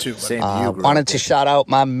shit. Same to you, wanted to shout out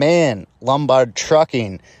my man, Lombard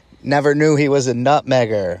Trucking. Never knew he was a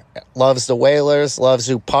nutmegger. Loves the Whalers, loves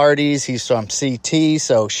who parties. He's from CT,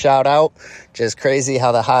 so shout out. Just crazy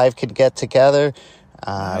how the Hive could get together.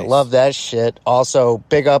 Nice. Love that shit. Also,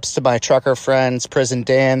 big ups to my trucker friends, Prison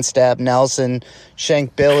Dan, Stab Nelson,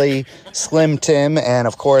 Shank Billy, Slim Tim, and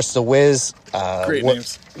of course the Wiz. Great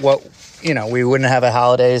names. We wouldn't have a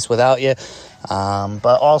holidays without you. But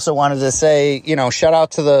also wanted to say, shout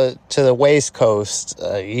out to the Waste Coast.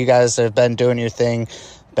 You guys have been doing your thing,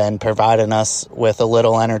 been providing us with a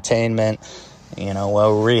little entertainment.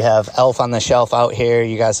 Well, we have Elf on the Shelf out here.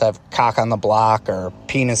 You guys have Cock on the Block or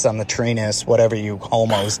Penis on the Treenus, whatever you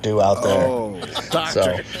homos do out there. Oh,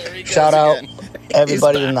 doctor. So, shout out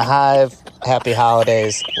everybody in the Hive. Happy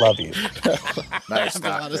holidays. Love you. Nice,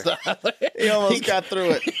 doctor. He almost got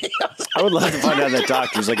through it. I would love to find out that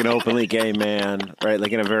doctor's like an openly gay man, right?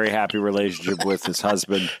 Like in a very happy relationship with his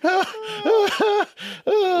husband. Hey,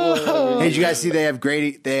 did you guys see they have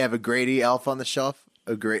a Grady elf on the shelf?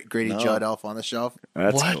 A Grady Judd elf on the shelf?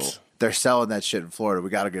 That's cool. They're selling that shit in Florida. We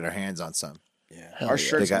got to get our hands on some. Yeah. Our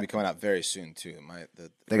shirt's going to be coming out very soon, too.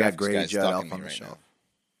 They got Grady Judd elf on the shelf.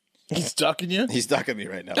 He's ducking you? He's ducking me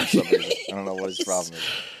right now for some reason. I don't know what his problem is.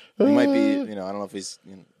 He might be, I don't know if he's...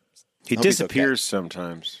 He disappears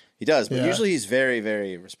sometimes. He does, but usually he's very,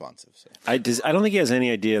 very responsive. So. I don't think he has any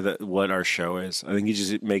idea what our show is. I think he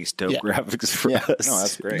just makes dope graphics for us. No,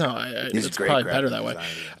 that's great. No, it's probably better that way.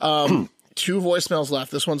 2 voicemails left.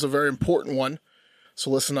 This one's a very important one, so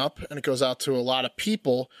listen up. And it goes out to a lot of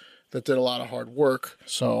people that did a lot of hard work.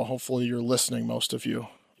 So hopefully you're listening, most of you.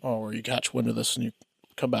 where you catch wind of this and you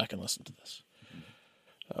come back and listen to this.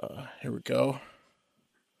 Here we go.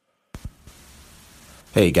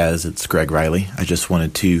 Hey guys, it's Greg Riley. I just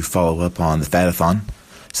wanted to follow up on the Fatathon.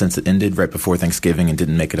 Since it ended right before Thanksgiving and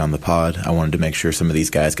didn't make it on the pod, I wanted to make sure some of these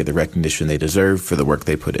guys get the recognition they deserve for the work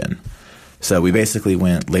they put in. So we basically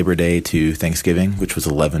went Labor Day to Thanksgiving, which was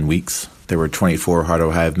 11 weeks. There were 24 Heart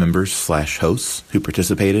O' Hive members / hosts who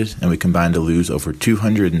participated, and we combined to lose over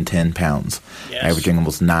 210 pounds, averaging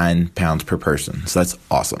almost 9 pounds per person. So that's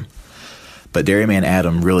awesome. But Dairyman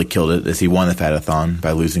Adam really killed it as he won the Fatathon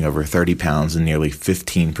by losing over 30 pounds and nearly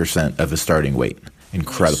 15% of his starting weight.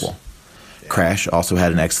 Incredible. Crash also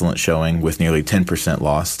had an excellent showing with nearly 10%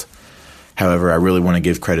 lost. However, I really want to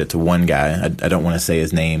give credit to one guy. I don't want to say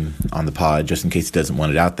his name on the pod just in case he doesn't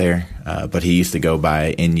want it out there, but he used to go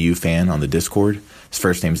by NU Fan on the Discord. His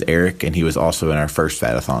first name's Eric, and he was also in our first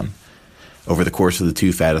Fatathon. Over the course of the 2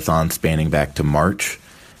 Fatathons spanning back to March,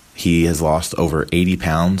 he has lost over 80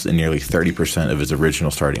 pounds and nearly 30% of his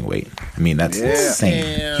original starting weight. I mean, that's insane.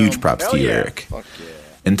 Damn. Huge props to you, Eric. Fuck yeah.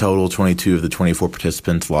 In total, 22 of the 24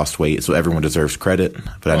 participants lost weight, so everyone deserves credit.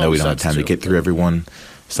 But I know we don't have time to get through everyone,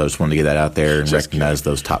 so I just wanted to get that out there and recognize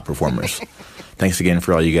those top performers. Thanks again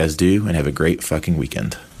for all you guys do, and have a great fucking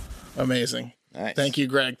weekend. Amazing. Nice. Thank you,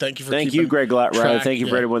 Greg. Thank you for Thank keeping you, Greg Riley. track. Thank you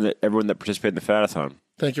for everyone that participated in the Fatathon.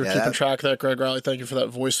 Thank you for keeping track of that, Greg Riley. Thank you for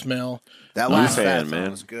that voicemail. That last fan, Fatathon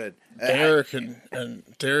man. was good. Eric and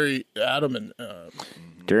Adam and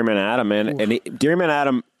Dairyman Adam, man. And Dairyman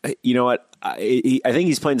Adam, you know what? I think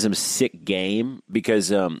he's playing some sick game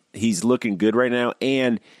because he's looking good right now.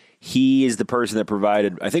 And he is the person that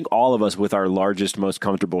provided, I think, all of us with our largest, most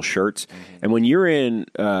comfortable shirts. Mm-hmm. And when you're in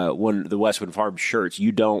one of the Westwood Farm shirts,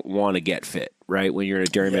 you don't want to get fit, right? When you're in a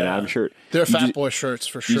Dairyman Adam shirt. They're fat boy shirts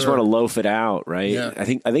for sure. You just want to loaf it out, right? Yeah. I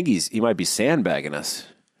think he might be sandbagging us.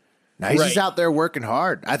 Now, he's just out there working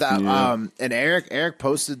hard. I thought, and Eric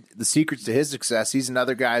posted the secrets to his success. He's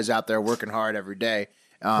another guy who's out there working hard every day.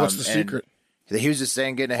 What's the secret? He was just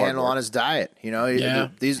saying getting a handle on his diet. You know,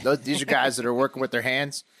 these are guys that are working with their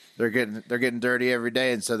hands. They're getting dirty every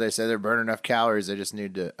day, and so they say they're burning enough calories. They just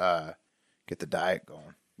need to get the diet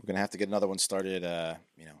going. We're gonna have to get another one started.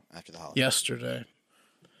 After the holidays. Yesterday,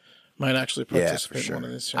 might actually participate in one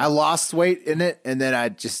of these. I lost weight in it, and then I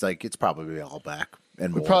just it's probably all back.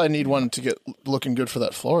 And we probably need one to get looking good for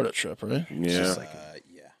that Florida trip, right? Yeah.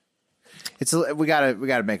 We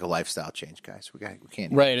gotta make a lifestyle change, guys. We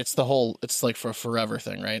can't. Right. It's like for a forever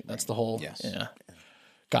thing, right? That's the whole. Yes. Yeah.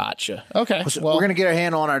 Gotcha. Okay. Well, we're gonna get a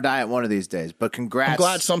handle on our diet one of these days. But congrats. I'm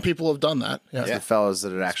glad some people have done that. Yeah. The fellas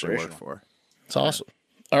that it actually worked for. It's awesome.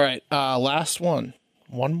 All right. Last one.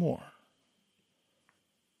 One more.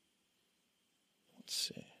 Let's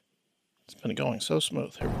see. It's been going so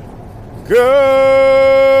smooth. Here we go. Good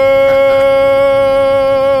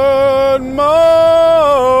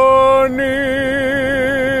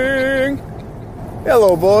morning.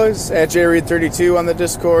 Hello, boys. At JReed32 on the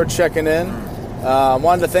Discord, checking in.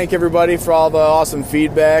 Wanted to thank everybody for all the awesome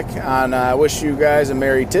feedback on I wish you guys a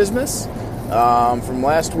Merry Tismas from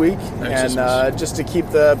last week. And just to keep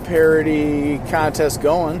the parody contest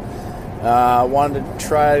going, wanted to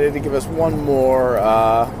try to give us one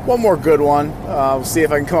more good one. We'll see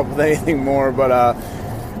if I can come up with anything more. But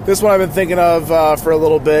this one I've been thinking of for a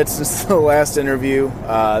little bit since the last interview.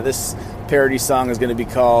 This parody song is going to be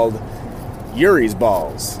called Yuri's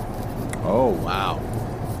Balls. Oh, wow.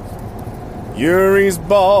 Yuri's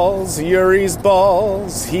balls,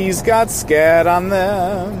 he's got scat on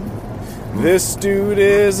them. This dude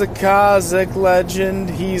is a Kazakh legend,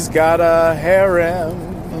 he's got a harem.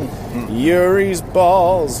 Yuri's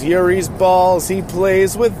balls, he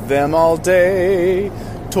plays with them all day.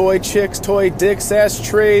 Toy chicks, toy dicks,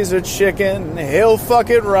 ashtrays, or chicken, he'll fuck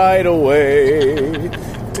it right away.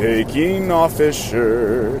 Taking off his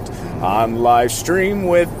shirt on live stream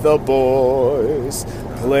with the boys.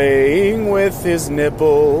 Playing with his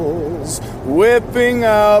nipples, whipping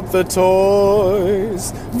out the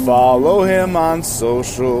toys. Follow him on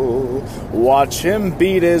social, watch him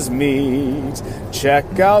beat his meat.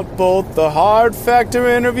 Check out both the Hard Factor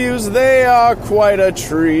interviews, they are quite a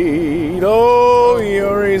treat. Oh,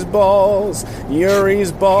 Yuri's balls,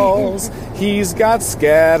 he's got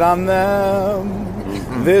scat on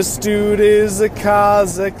them. This dude is a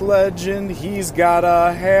Kazakh legend, he's got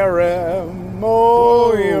a harem.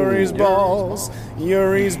 Oh, Yuri's balls,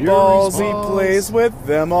 he plays with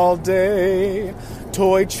them all day.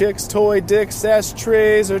 Toy chicks, toy dicks,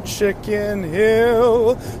 ashtrays, or chicken,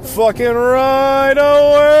 he'll fucking right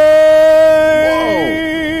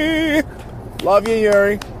away. Whoa. Love you,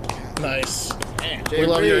 Yuri. Nice. We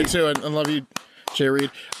love you too, and love you, Jay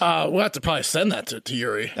Reed. We'll have to probably send that to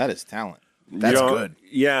Yuri. That is talent. That's good.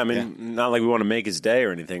 Yeah, I mean, not like we want to make his day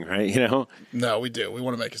or anything, right? You know? No, we do. We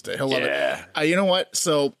want to make his day. He'll love it. You know what?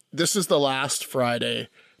 So this is the last Friday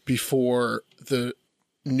before the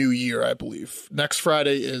new year, I believe. Next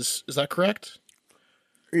Friday is that correct?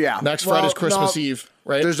 Yeah. Next Friday's Christmas Eve,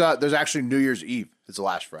 right? There's actually New Year's Eve. It's the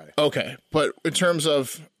last Friday. Okay, but in terms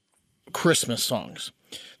of Christmas songs,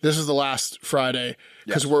 this is the last Friday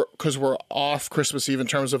because we're off Christmas Eve in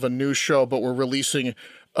terms of a new show, but we're releasing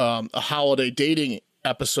a holiday dating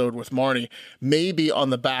episode with Marnie. Maybe on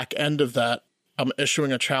the back end of that, I'm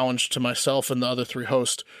issuing a challenge to myself and the other three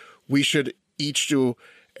hosts. We should each do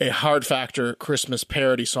a Hard Factor Christmas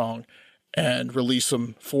parody song and release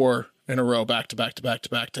them 4 in a row, back to back to back to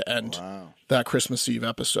back, to end that Christmas Eve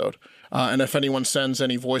episode. And if anyone sends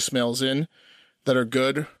any voicemails in that are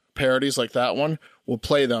good parodies like that one, we'll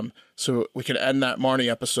play them so we can end that Marnie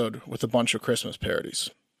episode with a bunch of Christmas parodies.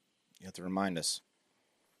 You have to remind us.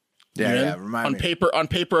 Yeah, remind me. On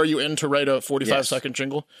paper, are you in to write a 45-second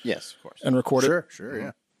jingle? Yes, of course. And record it? Sure,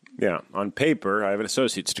 yeah. Yeah, on paper, I have an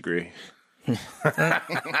associate's degree.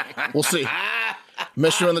 We'll see.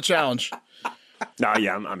 Miss you on the challenge. No,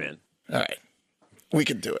 yeah, I'm in. All right. We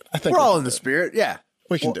can do it. I think we're all in the spirit. Yeah.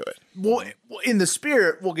 We can do it. Well, in the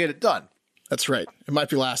spirit, we'll get it done. That's right. It might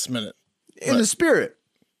be last minute. In the spirit.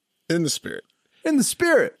 In the spirit. In the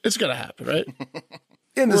spirit. It's going to happen, right?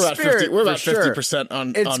 In the spirit. We're about 50%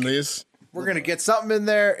 on these. We're going to get something in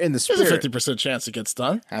there in the spirit. There's a 50% chance it gets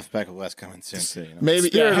done. Half Pack of West coming soon, too. You know? Maybe.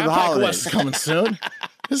 Spirit Half of the Pack of holidays. West is coming soon.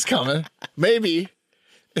 It's coming. Maybe.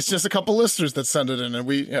 It's just a couple listeners that send it in, and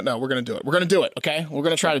we're going to do it. We're going to do it, okay? We're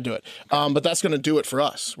going to try to do it. But that's going to do it for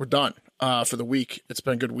us. We're done for the week. It's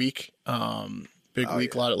been a good week. Big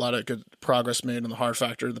week. Yeah. A lot of good progress made on the Hard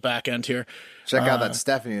Factor, the back end here. Check out that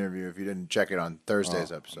Stephanie interview if you didn't check it on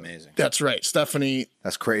Thursday's episode. Amazing. That's right. Stephanie.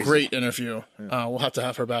 That's crazy. Great interview. We'll have to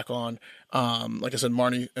have her back on. Like I said,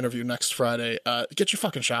 Marnie interview next Friday. Get your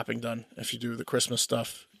fucking shopping done if you do the Christmas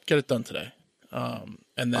stuff. Get it done today. And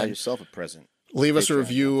then buy yourself a present. Leave us a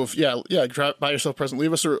review of buy yourself a present.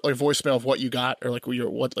 Leave us a voicemail of what you got or what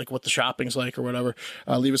the shopping's like or whatever.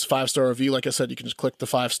 Leave us a 5-star review. Like I said, you can just click the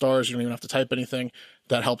 5 stars. You don't even have to type anything.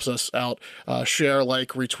 That helps us out. Share,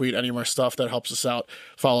 retweet any of our stuff. That helps us out.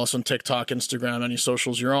 Follow us on TikTok, Instagram, any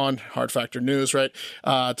socials you're on. Hard Factor News, right?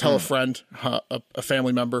 Tell a friend, a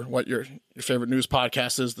family member, what your favorite news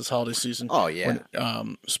podcast is this holiday season. Oh yeah.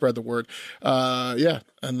 Spread the word.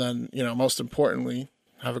 And then most importantly,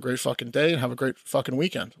 have a great fucking day and have a great fucking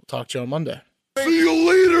weekend. We'll talk to you on Monday. See you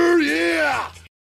later, yeah!